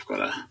features. We've got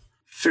a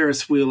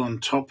Ferris wheel on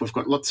top. We've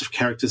got lots of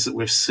characters that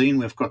we've seen.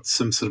 We've got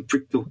some sort of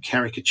brick-built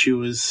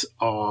caricatures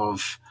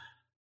of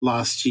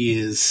last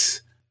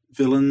year's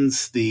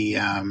villains, the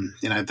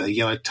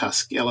yellow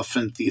tusk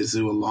elephant, the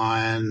azure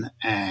lion,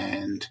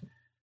 and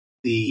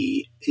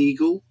the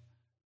eagle.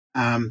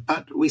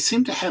 But we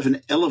seem to have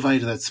an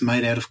elevator that's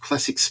made out of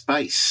classic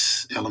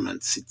space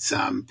elements. It's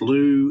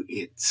blue,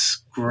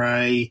 it's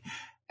grey,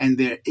 and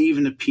there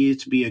even appear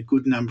to be a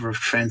good number of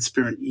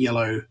transparent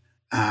yellow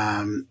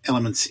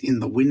elements in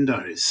the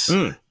windows.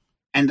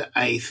 And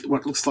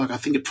what looks like, I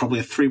think it's probably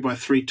a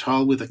 3x3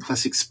 tile with a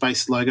classic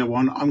space logo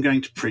on. I'm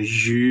going to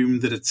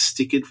presume that it's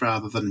stickered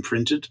rather than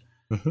printed.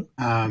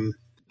 And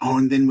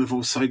then we've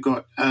also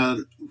got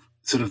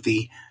sort of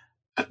a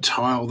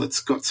tile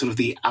that's got sort of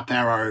the up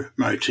arrow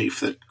motif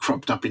that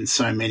cropped up in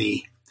so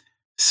many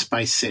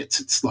space sets.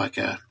 It's like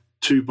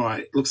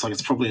looks like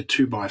it's probably a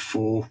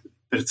 2x4,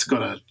 but it's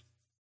got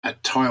a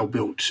tile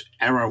built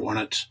arrow on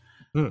it.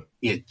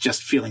 Yeah,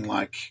 just feeling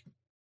like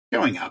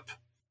going up.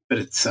 But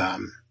it's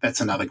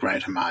that's another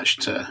great homage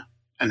to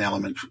an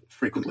element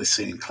frequently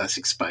seen in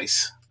classic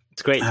space.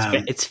 It's great.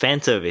 It's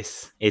fan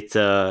service. It's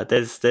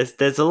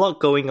there's a lot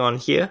going on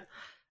here.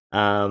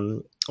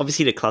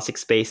 Obviously the classic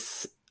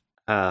space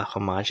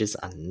homages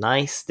are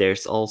nice.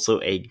 There's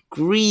also a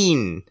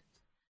green.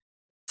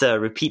 To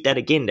repeat that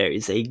again, there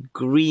is a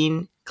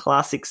green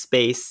classic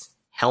space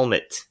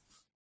helmet.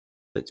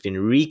 So it's been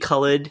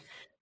recolored,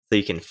 so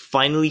you can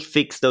finally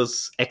fix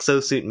those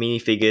exosuit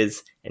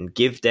minifigures and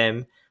give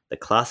them the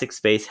classic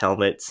space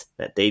helmets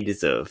that they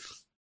deserve.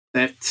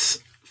 That's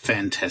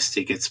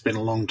fantastic. It's been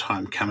a long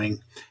time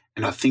coming,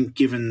 and I think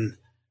given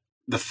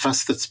the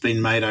fuss that's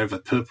been made over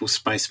Purple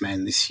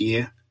Spaceman this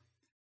year,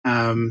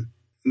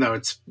 though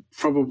it's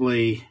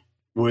probably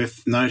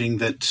worth noting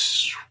that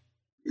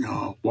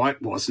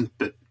white wasn't,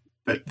 but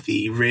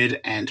the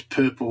red and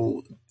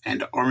purple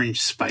and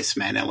orange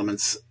Spaceman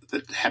elements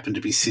that happen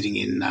to be sitting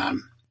in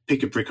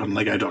Pick a Brick on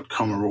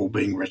Lego.com are all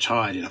being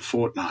retired in a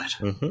fortnight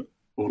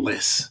or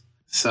less.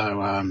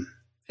 So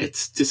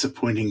it's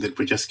disappointing that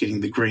we're just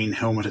getting the green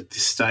helmet at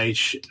this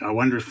stage. I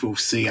wonder if we'll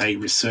see a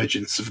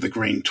resurgence of the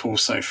green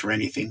torso for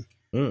anything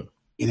in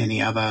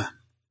any other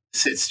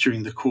sets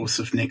during the course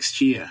of next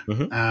year.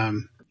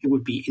 It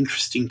would be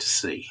interesting to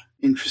see.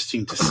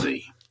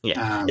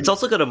 Yeah, it's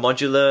also got a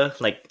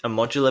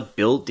modular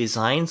build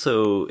design,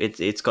 so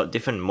it's got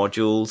different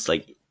modules.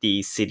 Like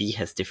the city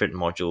has different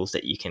modules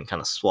that you can kind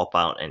of swap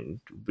out and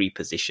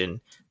reposition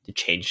to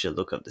change the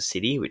look of the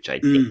city, which I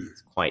think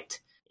is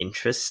quite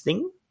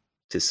interesting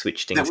to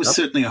switch things up. That was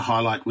certainly a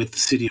highlight with the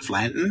City of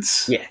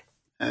Lanterns. Yeah,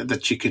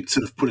 that you could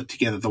sort of put it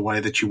together the way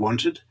that you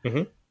wanted,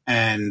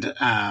 and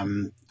I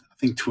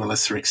think to a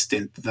lesser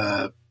extent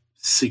the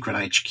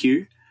Secret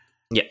HQ.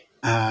 Yeah.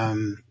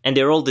 And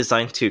they're all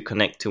designed to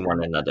connect to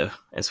one another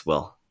as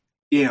well.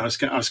 Yeah, I was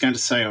going to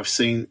say I've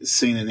seen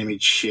an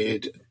image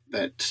shared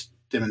that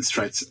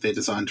demonstrates that they're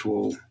designed to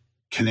all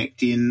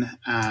connect in.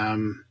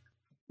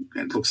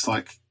 It looks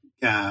like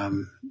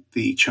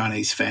the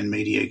Chinese fan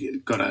media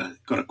got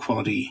a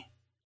quality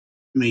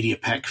media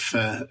pack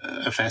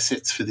of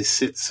assets for this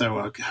set, so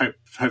I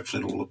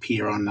hopefully it'll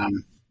appear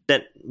on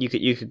that you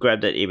could grab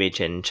that image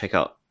and check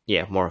out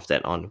more of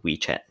that on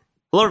WeChat.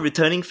 A lot of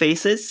returning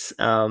faces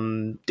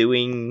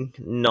doing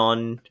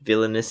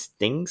non-villainous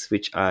things,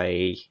 which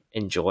I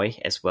enjoy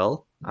as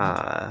well.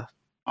 I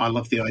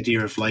love the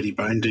idea of Lady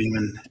Bone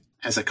Demon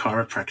as a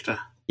chiropractor.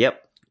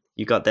 Yep,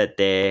 you got that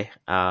there.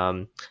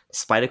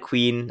 Spider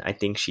Queen, I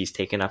think she's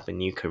taken up a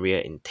new career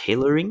in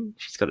tailoring.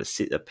 She's got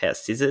a pair of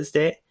scissors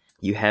there.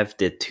 You have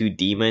the two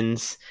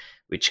demons,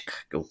 which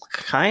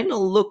kind of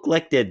look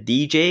like they're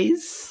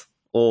DJs,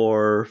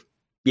 or...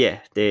 yeah,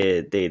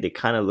 they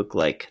kind of look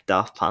like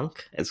Daft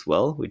Punk as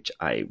well, which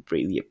I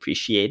really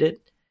appreciated.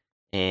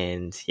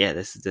 And yeah,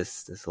 there's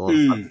a lot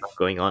of fun stuff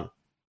going on.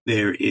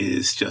 There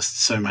is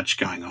just so much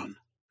going on.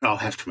 I'll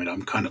have to admit,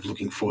 I'm kind of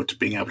looking forward to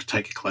being able to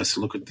take a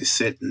closer look at this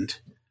set and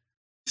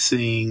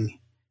seeing.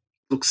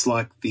 Looks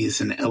like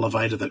there's an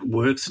elevator that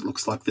works. It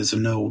looks like there's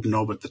an old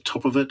knob at the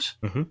top of it.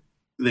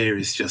 There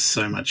is just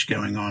so much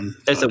going on.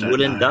 There's a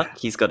wooden duck.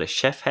 He's got a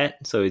chef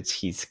hat, so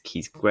he's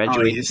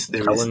graduated. Oh, yes,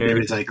 there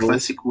is a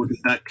classic wooden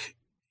duck.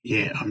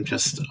 Yeah, I'm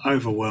just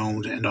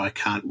overwhelmed and I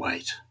can't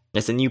wait.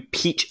 There's a new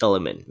peach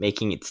element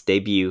making its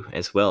debut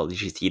as well.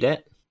 Did you see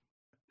that?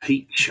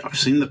 Peach. I've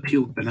seen the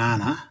peeled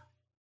banana.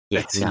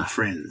 Yeah, That's in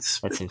Friends.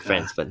 That's in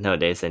Friends, but no,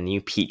 there's a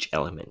new peach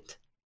element.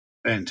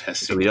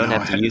 Fantastic. So we don't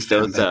have to use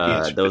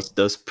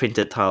those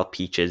printed tile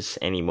peaches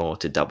anymore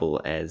to double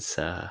as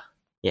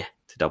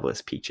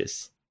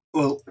peaches.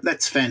 Well,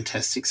 that's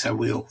fantastic. So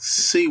we'll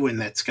see when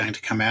that's going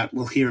to come out.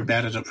 We'll hear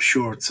about it, I'm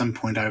sure, at some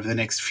point over the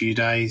next few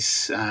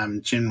days.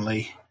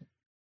 Generally,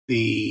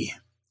 the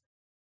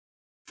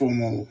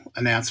formal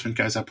announcement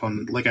goes up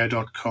on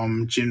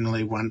lego.com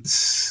generally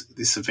once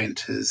this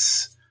event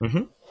has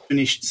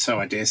finished.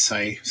 So I dare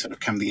say sort of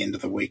come the end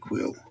of the week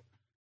we'll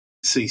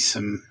see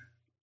some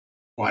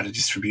wider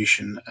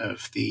distribution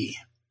of the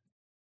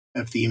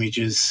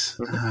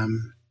images.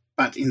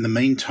 But in the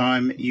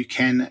meantime, you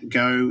can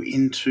go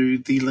into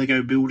the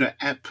Lego Builder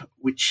app,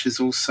 which has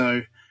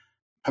also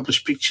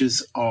published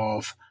pictures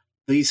of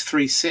these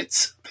 3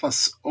 sets,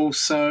 plus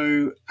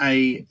also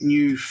a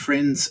new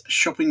Friends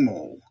shopping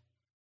mall.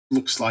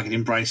 Looks like it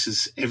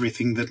embraces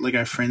everything that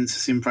Lego Friends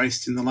has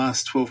embraced in the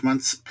last 12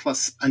 months,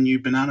 plus a new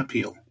banana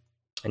peel.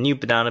 A new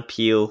banana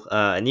peel,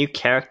 a new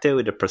character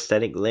with a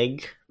prosthetic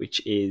leg,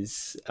 which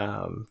is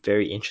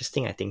very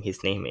interesting. I think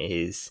his name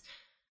is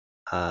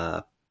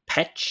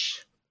Petch.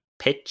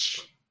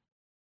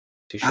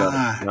 Too sure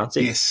to pronounce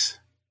it. Yes.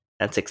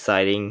 That's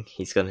exciting.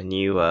 He's got a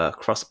new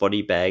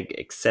crossbody bag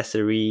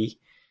accessory.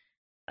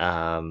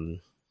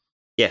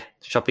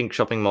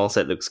 Shopping mall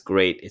set looks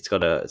great. It's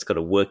got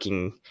a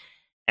working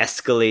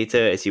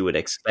escalator, as you would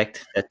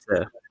expect.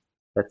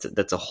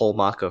 That's a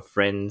hallmark of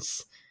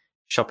Friends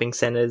shopping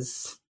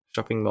centers,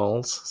 shopping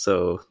malls.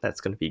 So that's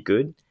going to be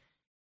good.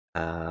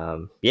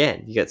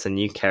 You got some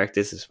new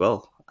characters as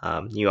well,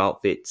 new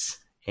outfits,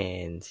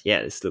 and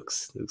this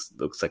looks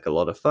like a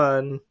lot of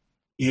fun.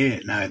 Yeah,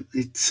 no,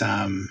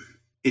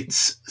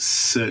 it's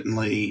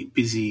certainly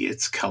busy.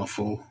 It's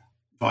colourful.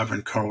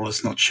 Vibrant Coral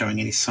is not showing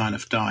any sign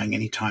of dying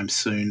anytime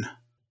soon.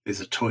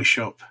 There's a toy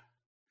shop,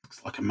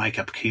 looks like a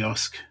makeup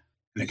kiosk,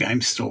 and a game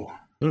store.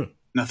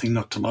 Nothing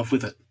not to love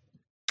with it.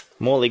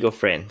 More Lego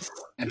Friends.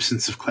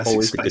 Absence of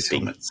classic space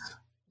helmets.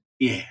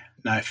 Yeah,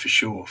 no, for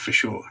sure.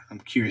 I'm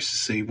curious to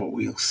see what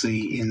we'll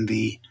see in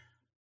the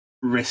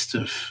rest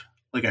of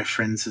Lego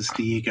Friends as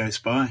the year goes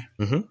by.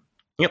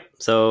 Yep.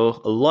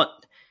 So a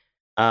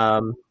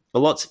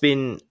lot's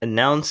been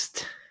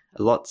announced,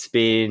 a lot's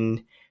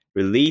been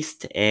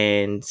released,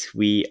 and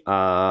we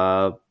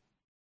are.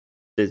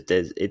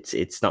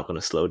 It's not going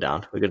to slow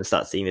down. We're going to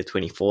start seeing the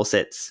 24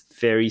 sets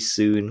very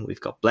soon. We've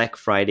got Black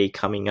Friday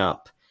coming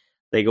up.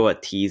 Lego are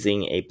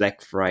teasing a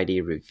Black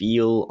Friday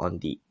reveal on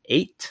the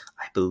 8th,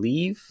 I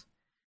believe.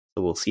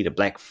 So we'll see the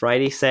Black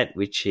Friday set,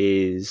 which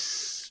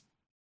is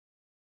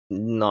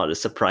not a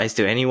surprise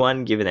to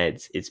anyone, given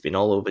that it's been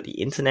all over the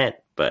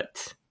internet.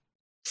 But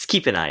just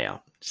keep an eye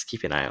out.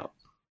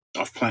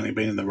 I've plainly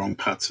been in the wrong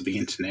parts of the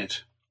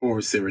internet. Or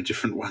is there a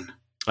different one?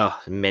 Oh,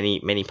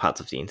 many parts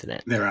of the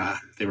internet. There are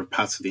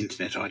parts of the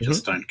internet I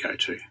just don't go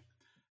to.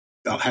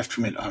 I'll have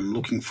to admit, I'm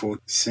looking forward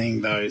to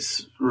seeing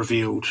those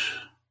revealed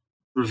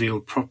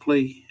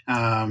properly.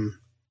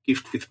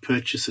 Gift with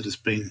purchase that has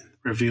been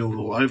revealed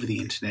all over the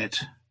internet.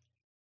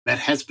 That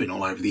has been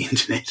all over the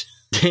internet.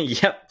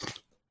 Yep.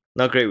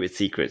 Not great with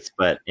secrets,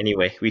 but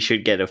anyway, we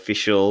should get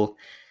official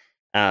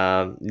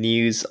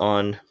news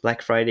on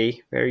Black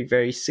Friday very,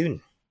 very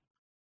soon.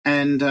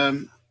 And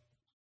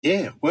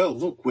well,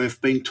 look,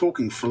 we've been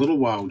talking for a little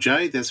while,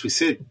 Jade. As we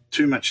said,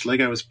 too much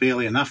Lego is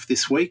barely enough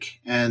this week,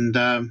 and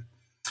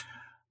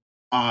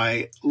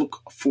I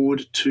look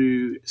forward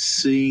to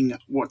seeing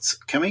what's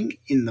coming.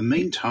 In the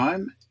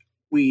meantime,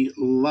 we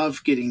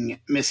love getting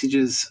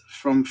messages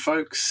from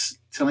folks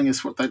telling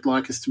us what they'd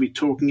like us to be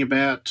talking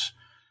about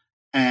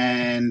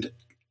and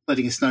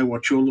letting us know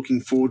what you're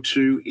looking forward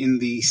to in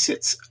the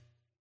sets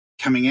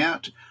coming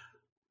out.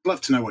 I'd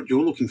love to know what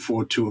you're looking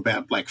forward to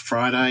about Black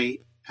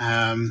Friday,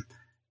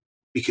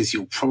 because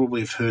you'll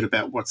probably have heard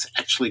about what's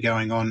actually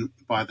going on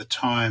by the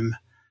time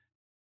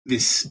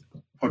this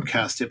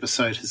podcast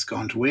episode has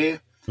gone to air.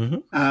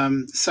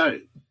 So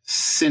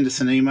send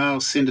us an email,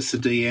 send us a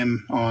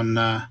DM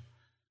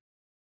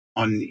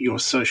on your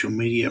social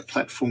media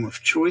platform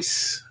of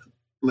choice.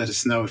 Let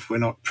us know if we're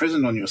not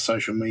present on your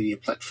social media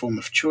platform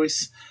of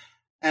choice.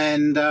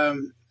 And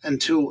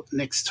until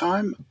next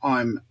time,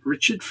 I'm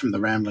Richard from The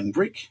Rambling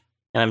Brick.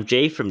 And I'm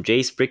Jay from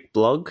Jay's Brick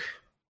Blog.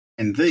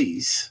 And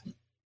these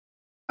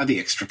are the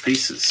extra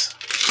pieces.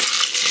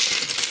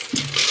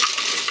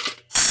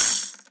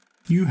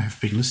 You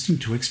have been listening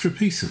to Extra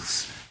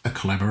Pieces, a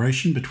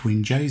collaboration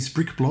between Jay's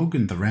Brick Blog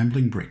and The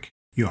Rambling Brick.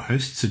 Your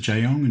hosts are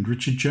Jayong and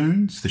Richard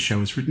Jones. The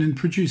show is written and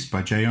produced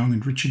by Jayong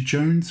and Richard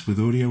Jones, with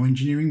audio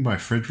engineering by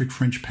Frederick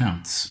French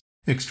Pounce.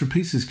 Extra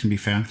Pieces can be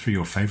found through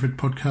your favourite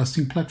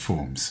podcasting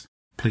platforms.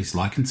 Please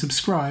like and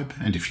subscribe,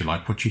 and if you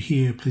like what you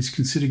hear, please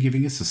consider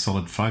giving us a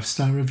solid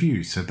 5-star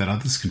review so that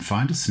others can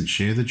find us and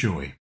share the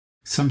joy.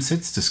 Some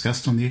sets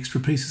discussed on the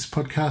Extra Pieces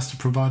podcast are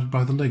provided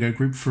by the LEGO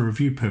Group for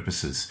review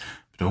purposes,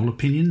 but all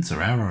opinions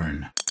are our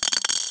own.